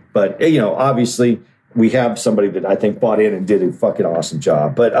 Right. But, you know, obviously, we have somebody that I think bought in and did a fucking awesome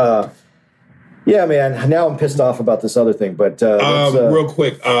job. But, yeah, man, now I'm pissed off about this other thing. But real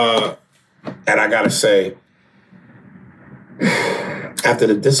quick, and I got to say, after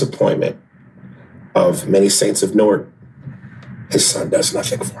the disappointment of Many Saints of Newark, his son does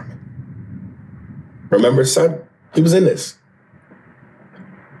nothing for me. Remember his son? He was in this.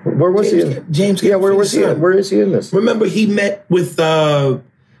 Where was he? James. Yeah, where was he? Where is he in this? Remember, he met with the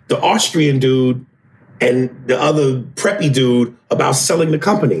Austrian dude and the other preppy dude about selling the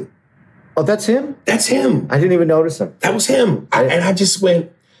company. Oh, that's him? That's him. I didn't even notice him. That was him. And I just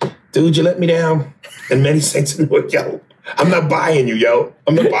went, dude, you let me down. And Many Saints of Newark, yo, I'm not buying you, yo.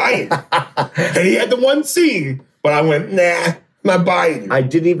 I'm not buying. And he had the one scene, but I went, nah, I'm not buying you. I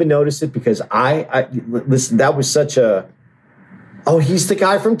didn't even notice it because I listen, that was such a, oh, he's the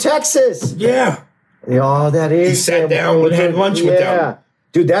guy from Texas. Yeah. Oh, that is. He sat down and had lunch with them.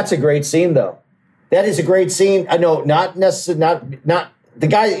 Dude, that's a great scene, though. That is a great scene. I know, not necessarily, not the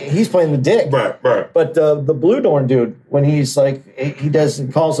guy, he's playing the dick. Right. But the Blue Dorn dude, when he's like, he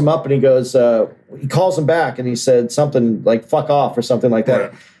calls him up and he goes, he calls him back and he said something like, fuck off or something like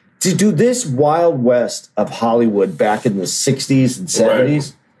that. Right. To do this Wild West of Hollywood back in the 60s and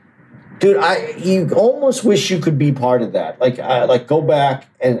 70s, dude, you almost wish you could be part of that. Like go back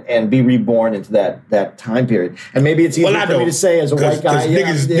and be reborn into that time period. And maybe it's easier for me to say as a white guy.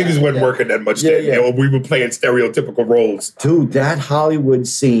 Niggas wasn't working that much then. Yeah. We were playing stereotypical roles. Dude, that Hollywood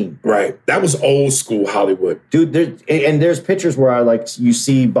scene. Right. That was old school Hollywood. Dude, there's pictures where you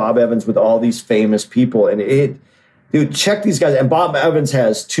see Bob Evans with all these famous people. And dude, check these guys. And Bob Evans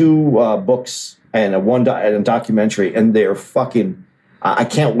has 2 books and a documentary. And they're fucking... I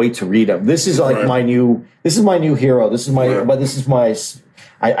can't wait to read them. This is like my new hero. This is my, but this is my,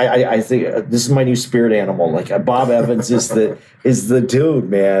 I think this is my new spirit animal. Like Bob Evans is the dude,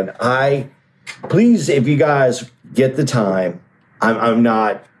 man. Please, if you guys get the time, I'm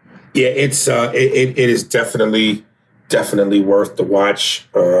not. Yeah, it is definitely worth the watch.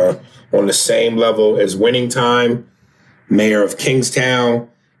 On the same level as Winning Time, Mayor of Kingstown,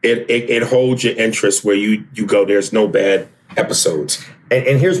 it holds your interest where you go. There's no bad episodes.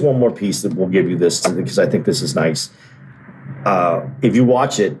 And here's one more piece that we'll give you this because I think this is nice. If you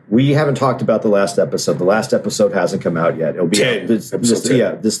watch it, we haven't talked about the last episode. The last episode hasn't come out yet. It'll be 10,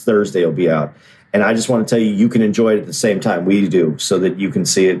 this Thursday it'll be out. And I just want to tell you can enjoy it at the same time we do so that you can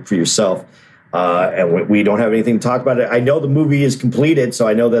see it for yourself. And we don't have anything to talk about it. I know the movie is completed, so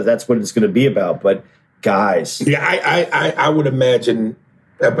I know that's what it's going to be about. But guys. Yeah, I would imagine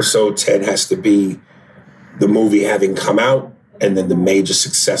episode 10 has to be the movie having come out and then the major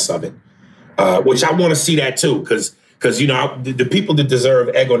success of it, which I want to see that too, because the people that deserve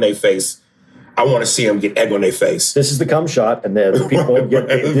egg on their face, I want to see them get egg on their face. This is the cum shot, and the people get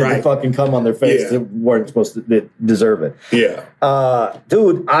the fucking cum on their face that weren't supposed to deserve it. Yeah,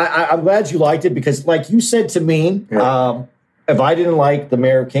 dude, I'm glad you liked it because, like you said to me, if I didn't like the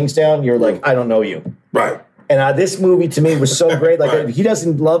Mayor of Kingstown, you're like, I don't know you, right? And this movie to me was so great. Like if he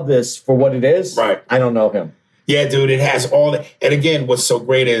doesn't love this for what it is, right? I don't know him. Yeah, dude, it has all that. And again, what's so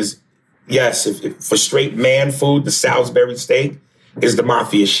great is, yes, if for straight man food, the Salisbury steak is the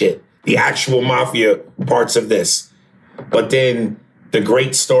mafia shit. The actual mafia parts of this. But then the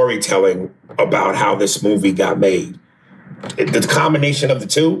great storytelling about how this movie got made. The combination of the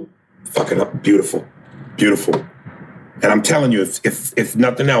two, fucking beautiful. Beautiful. And I'm telling you, if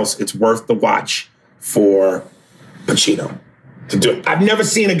nothing else, it's worth the watch for Pacino to do it. I've never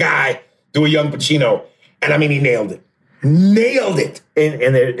seen a guy do a young Pacino, and I mean, he nailed it. Nailed it.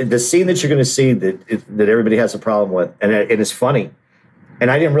 And the scene that you're going to see that everybody has a problem with, and it's funny. And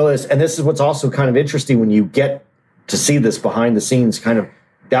I didn't realize, and this is what's also kind of interesting when you get to see this behind the scenes kind of,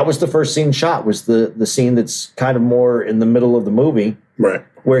 that was the first scene shot, was the scene that's kind of more in the middle of the movie. Right.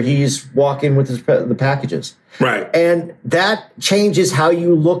 Where he's walking with the packages. Right. And that changes how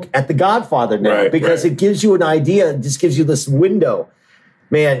you look at The Godfather now, because it gives you an idea, it just gives you this window.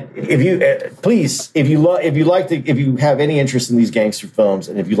 Man, if you have any interest in these gangster films,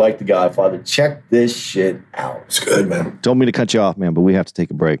 and if you like The Godfather, check this shit out. It's good, man. Don't mean to cut you off, man, but we have to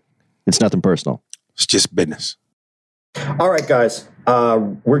take a break. It's nothing personal. It's just business. All right, guys.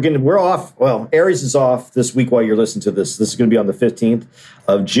 We're off. Well, Aries is off this week while you're listening to this. This is going to be on the 15th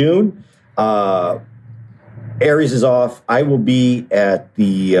of June. Aries is off. I will be at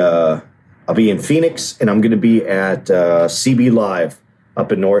I'll be in Phoenix, and I'm going to be at CB Live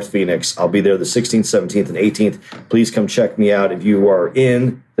up in North Phoenix. I'll be there the 16th, 17th, and 18th. Please come check me out if you are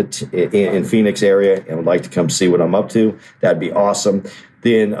in the Phoenix area and would like to come see what I'm up to. That'd be awesome.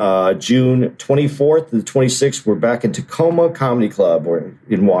 Then June 24th to the 26th, we're back in Tacoma Comedy Club. We're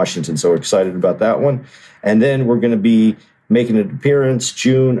in Washington, so we're excited about that one. And then we're going to be making an appearance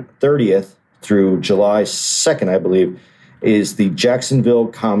June 30th through July 2nd, I believe, is the Jacksonville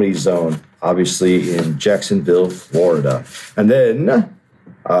Comedy Zone, obviously in Jacksonville, Florida. And then, that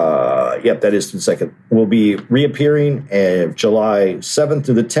is the 2nd. We'll be reappearing July 7th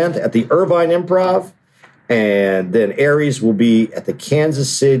through the 10th at the Irvine Improv. And then Aries will be at the Kansas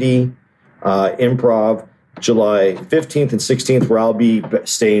City Improv July 15th and 16th, where I'll be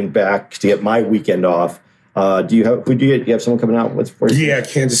staying back to get my weekend off. Do you have someone coming out with for you? Yeah,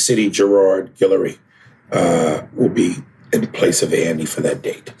 Kansas City, Gerard Guillory will be in place of Andy for that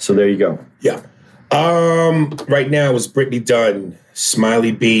date. So there you go. Yeah. Right now is Brittany Dunn,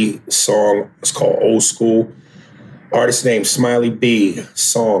 Smiley B song. It's called Old School. Artist name Smiley B,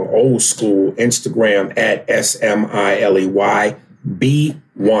 song Old School. Instagram at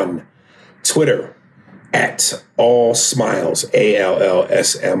SMILEYB1. Twitter at All Smiles,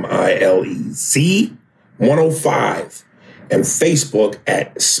 ALLSMILEZ 105. And Facebook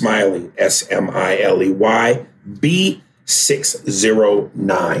at Smiley, SMILEY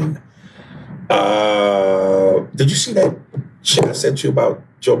B609. Did you see that shit I sent you about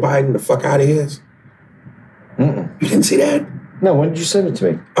Joe Biden, the fuck out of his? You didn't see that? No, when did you send it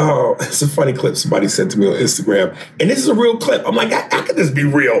to me? Oh, it's a funny clip somebody sent to me on Instagram. And this is a real clip. I'm like, how could this be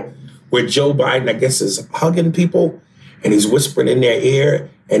real? Where Joe Biden, I guess, is hugging people and he's whispering in their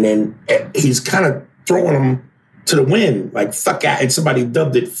ear and then he's kind of throwing them to the wind, like, fuck out. And somebody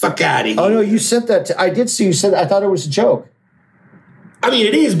dubbed it, fuck out of here. Oh, no, you sent that. I did see you said that. I thought it was a joke. I mean,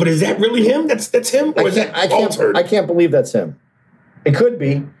 it is, but is that really him? That's him? Or is that altered? I can't believe that's him. It could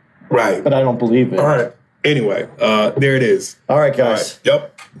be. Right. But I don't believe it. All right. Anyway, there it is. All right, guys. All right.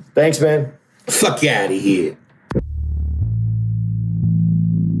 Yep. Thanks, man. Fuck you out of here.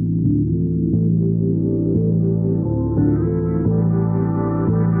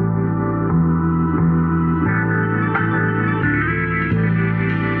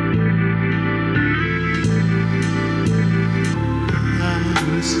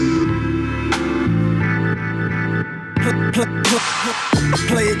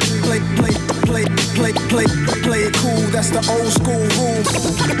 Play it cool, that's the old school rule.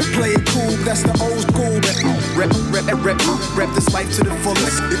 Play it cool, that's the old school. Rep this life to the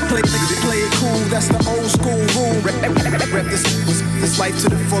fullest. Play it cool, that's the old school rule. Rep this life to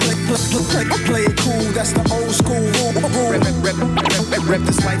the fullest. Play it cool, that's the old school rule. Rep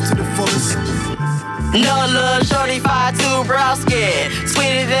this life to the fullest. No little shorty 5'2" brown skin,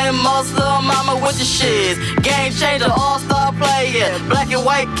 sweeter than most little mama with the shits. Game changer, all-star player, black and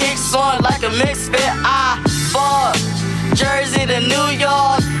white kicks on like a misfit. I fuck Jersey to New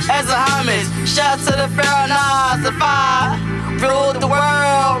York as a homage. Shout to the Pharaohs, the five rule the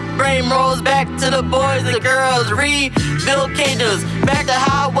world. Bring rolls back to the boys and girls. Rebuild kingdoms back to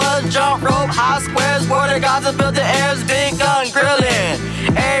how it was. Jump rope, high squares, border guards, built the Arabs, big gun grilling.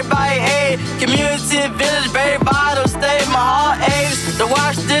 Everybody ate, community, village, very vital state. My heart aches to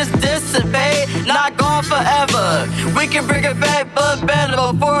watch this dissipate. Not going forever. We can bring it back, but better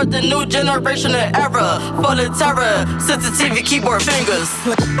before the new generation of era. For the terror, sensitivity keyboard fingers.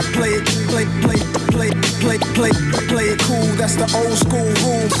 Play it cool, that's the old school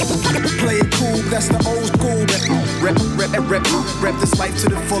rule. Play it cool, that's the old school. Rep this life to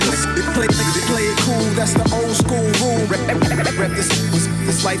the fullest. Play it cool, that's the old school rule. Rep this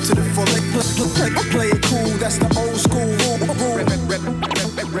life to the fullest. Play it cool, that's the old school rule.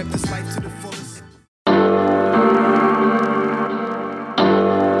 Rep this life to the fullest.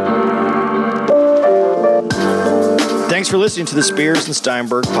 Thanks for listening to the Spears and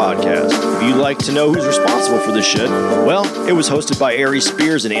Steinberg podcast. If you'd like to know who's responsible for this shit, well, it was hosted by Ari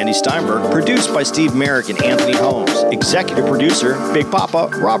Spears and Andy Steinberg, produced by Steve Merrick and Anthony Holmes, executive producer, Big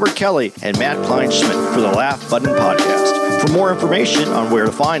Papa, Robert Kelly, and Matt Kleinschmidt for the Laugh Button podcast. For more information on where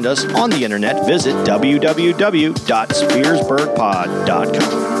to find us on the internet, visit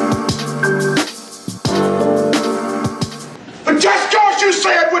www.spearsbergpod.com. But just because you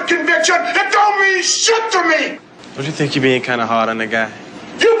say it with conviction, it don't mean shit to me! Don't you think you're being kind of hard on the guy?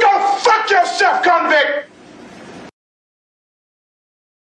 You go fuck yourself, convict!